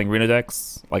enjoys playing Reno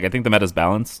decks, like I think the meta's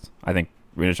balanced. I think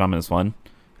Reno Shaman is fun.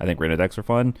 I think Reno decks are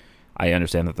fun. I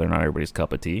understand that they're not everybody's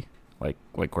cup of tea, like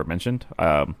Court mentioned.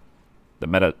 The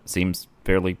meta seems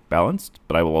fairly balanced,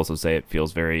 but I will also say it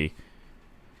feels very.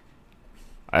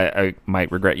 I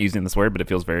might regret using this word, but it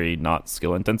feels very not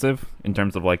skill intensive in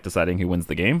terms of like deciding who wins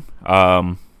the game.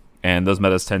 And those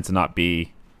metas tend to not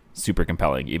be super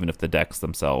compelling, even if the decks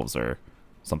themselves are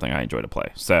something I enjoy to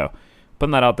play. So,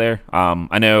 putting that out there,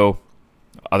 I know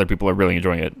other people are really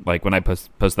enjoying it. Like when I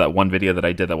posted that one video that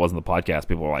I did that wasn't the podcast,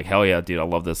 people were like, "Hell yeah, dude! I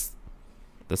love this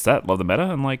set, love the meta."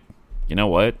 And like, you know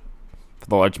what? For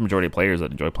the large majority of players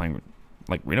that enjoy playing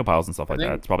like Reno piles and stuff like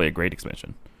that, it's probably a great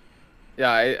expansion.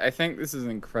 Yeah, I think this is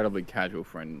an incredibly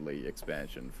casual-friendly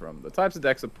expansion, from the types of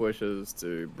decks it pushes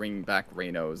to bring back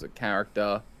Reno as a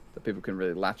character that people can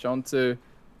really latch onto.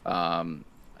 I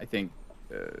think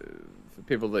for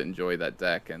people that enjoy that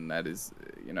deck, and that is,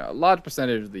 a large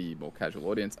percentage of the more casual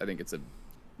audience, I think it's a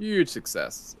huge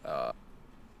success, I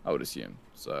would assume.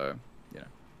 So, Yeah.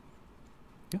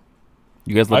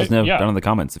 You guys let us know yeah. down in the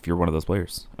comments if you're one of those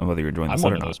players and whether you're enjoying the I'm set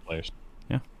one or of not. those players.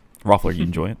 Yeah. Raffler, you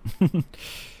enjoy it?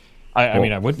 I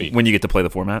mean, I would be. When you get to play the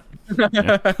format.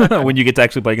 Yeah. When you get to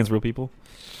actually play against real people.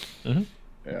 Mm-hmm.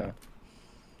 Yeah.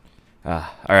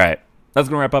 All right. That's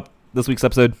going to wrap up this week's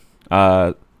episode.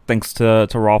 Thanks to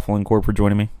Raffle and Corb for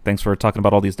joining me. Thanks for talking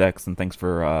about all these decks, and thanks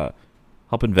for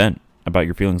helping vent about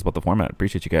your feelings about the format.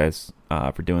 Appreciate you guys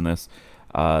for doing this.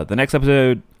 The next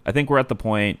episode, I think we're at the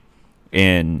point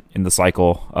in the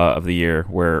cycle of the year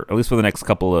where, at least for the next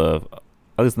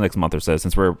the next month or so,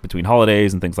 since we're between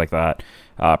holidays and things like that,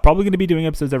 probably going to be doing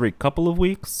episodes every couple of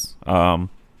weeks.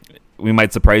 We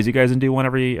might surprise you guys and do one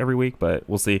every week, but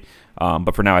we'll see.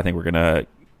 But for now, I think we're gonna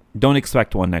don't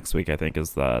expect one next week. I think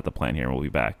is the plan here. We'll be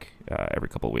back every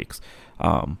couple of weeks.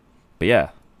 But yeah,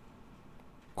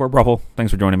 Corb, Ruffle,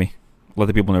 thanks for joining me. Let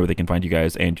the people know where they can find you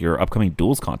guys and your upcoming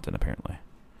duels content. Apparently,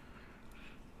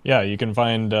 yeah, you can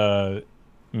find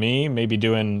me maybe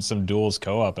doing some duels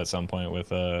co-op at some point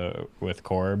with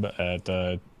Corb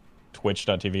at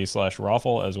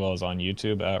twitch.tv/Raffle, as well as on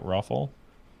YouTube at Raffle,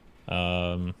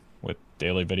 with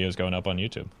daily videos going up on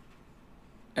YouTube.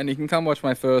 And you can come watch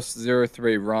my first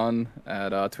 0-3 run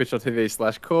at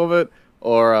twitch.tv/Corbett,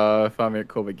 or find me at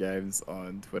Corbett Games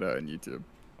on Twitter and YouTube.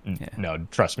 Yeah. No,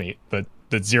 trust me, but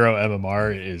the 0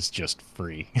 MMR is just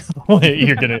free.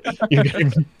 You're gonna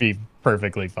be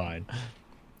perfectly fine.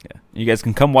 yeah, you guys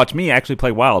can come watch me actually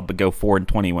play Wild, but go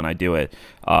 4-20 when I do it,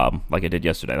 like I did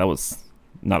yesterday. That was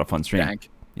not a fun stream. Dank.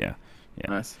 Yeah.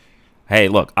 Nice. Hey,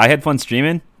 look, I had fun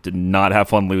streaming. Did not have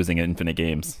fun losing at Infinite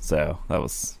Games. So that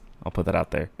was, I'll put that out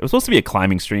there. It was supposed to be a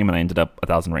climbing stream, and I ended up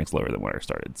 1,000 ranks lower than where I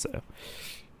started. So,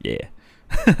 yeah.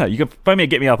 You can find me at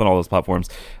Get Me Off on all those platforms.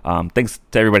 Thanks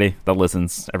to everybody that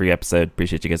listens every episode.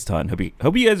 Appreciate you guys a ton. Hope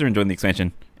you guys are enjoying the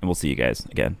expansion, and we'll see you guys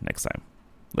again next time.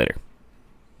 Later.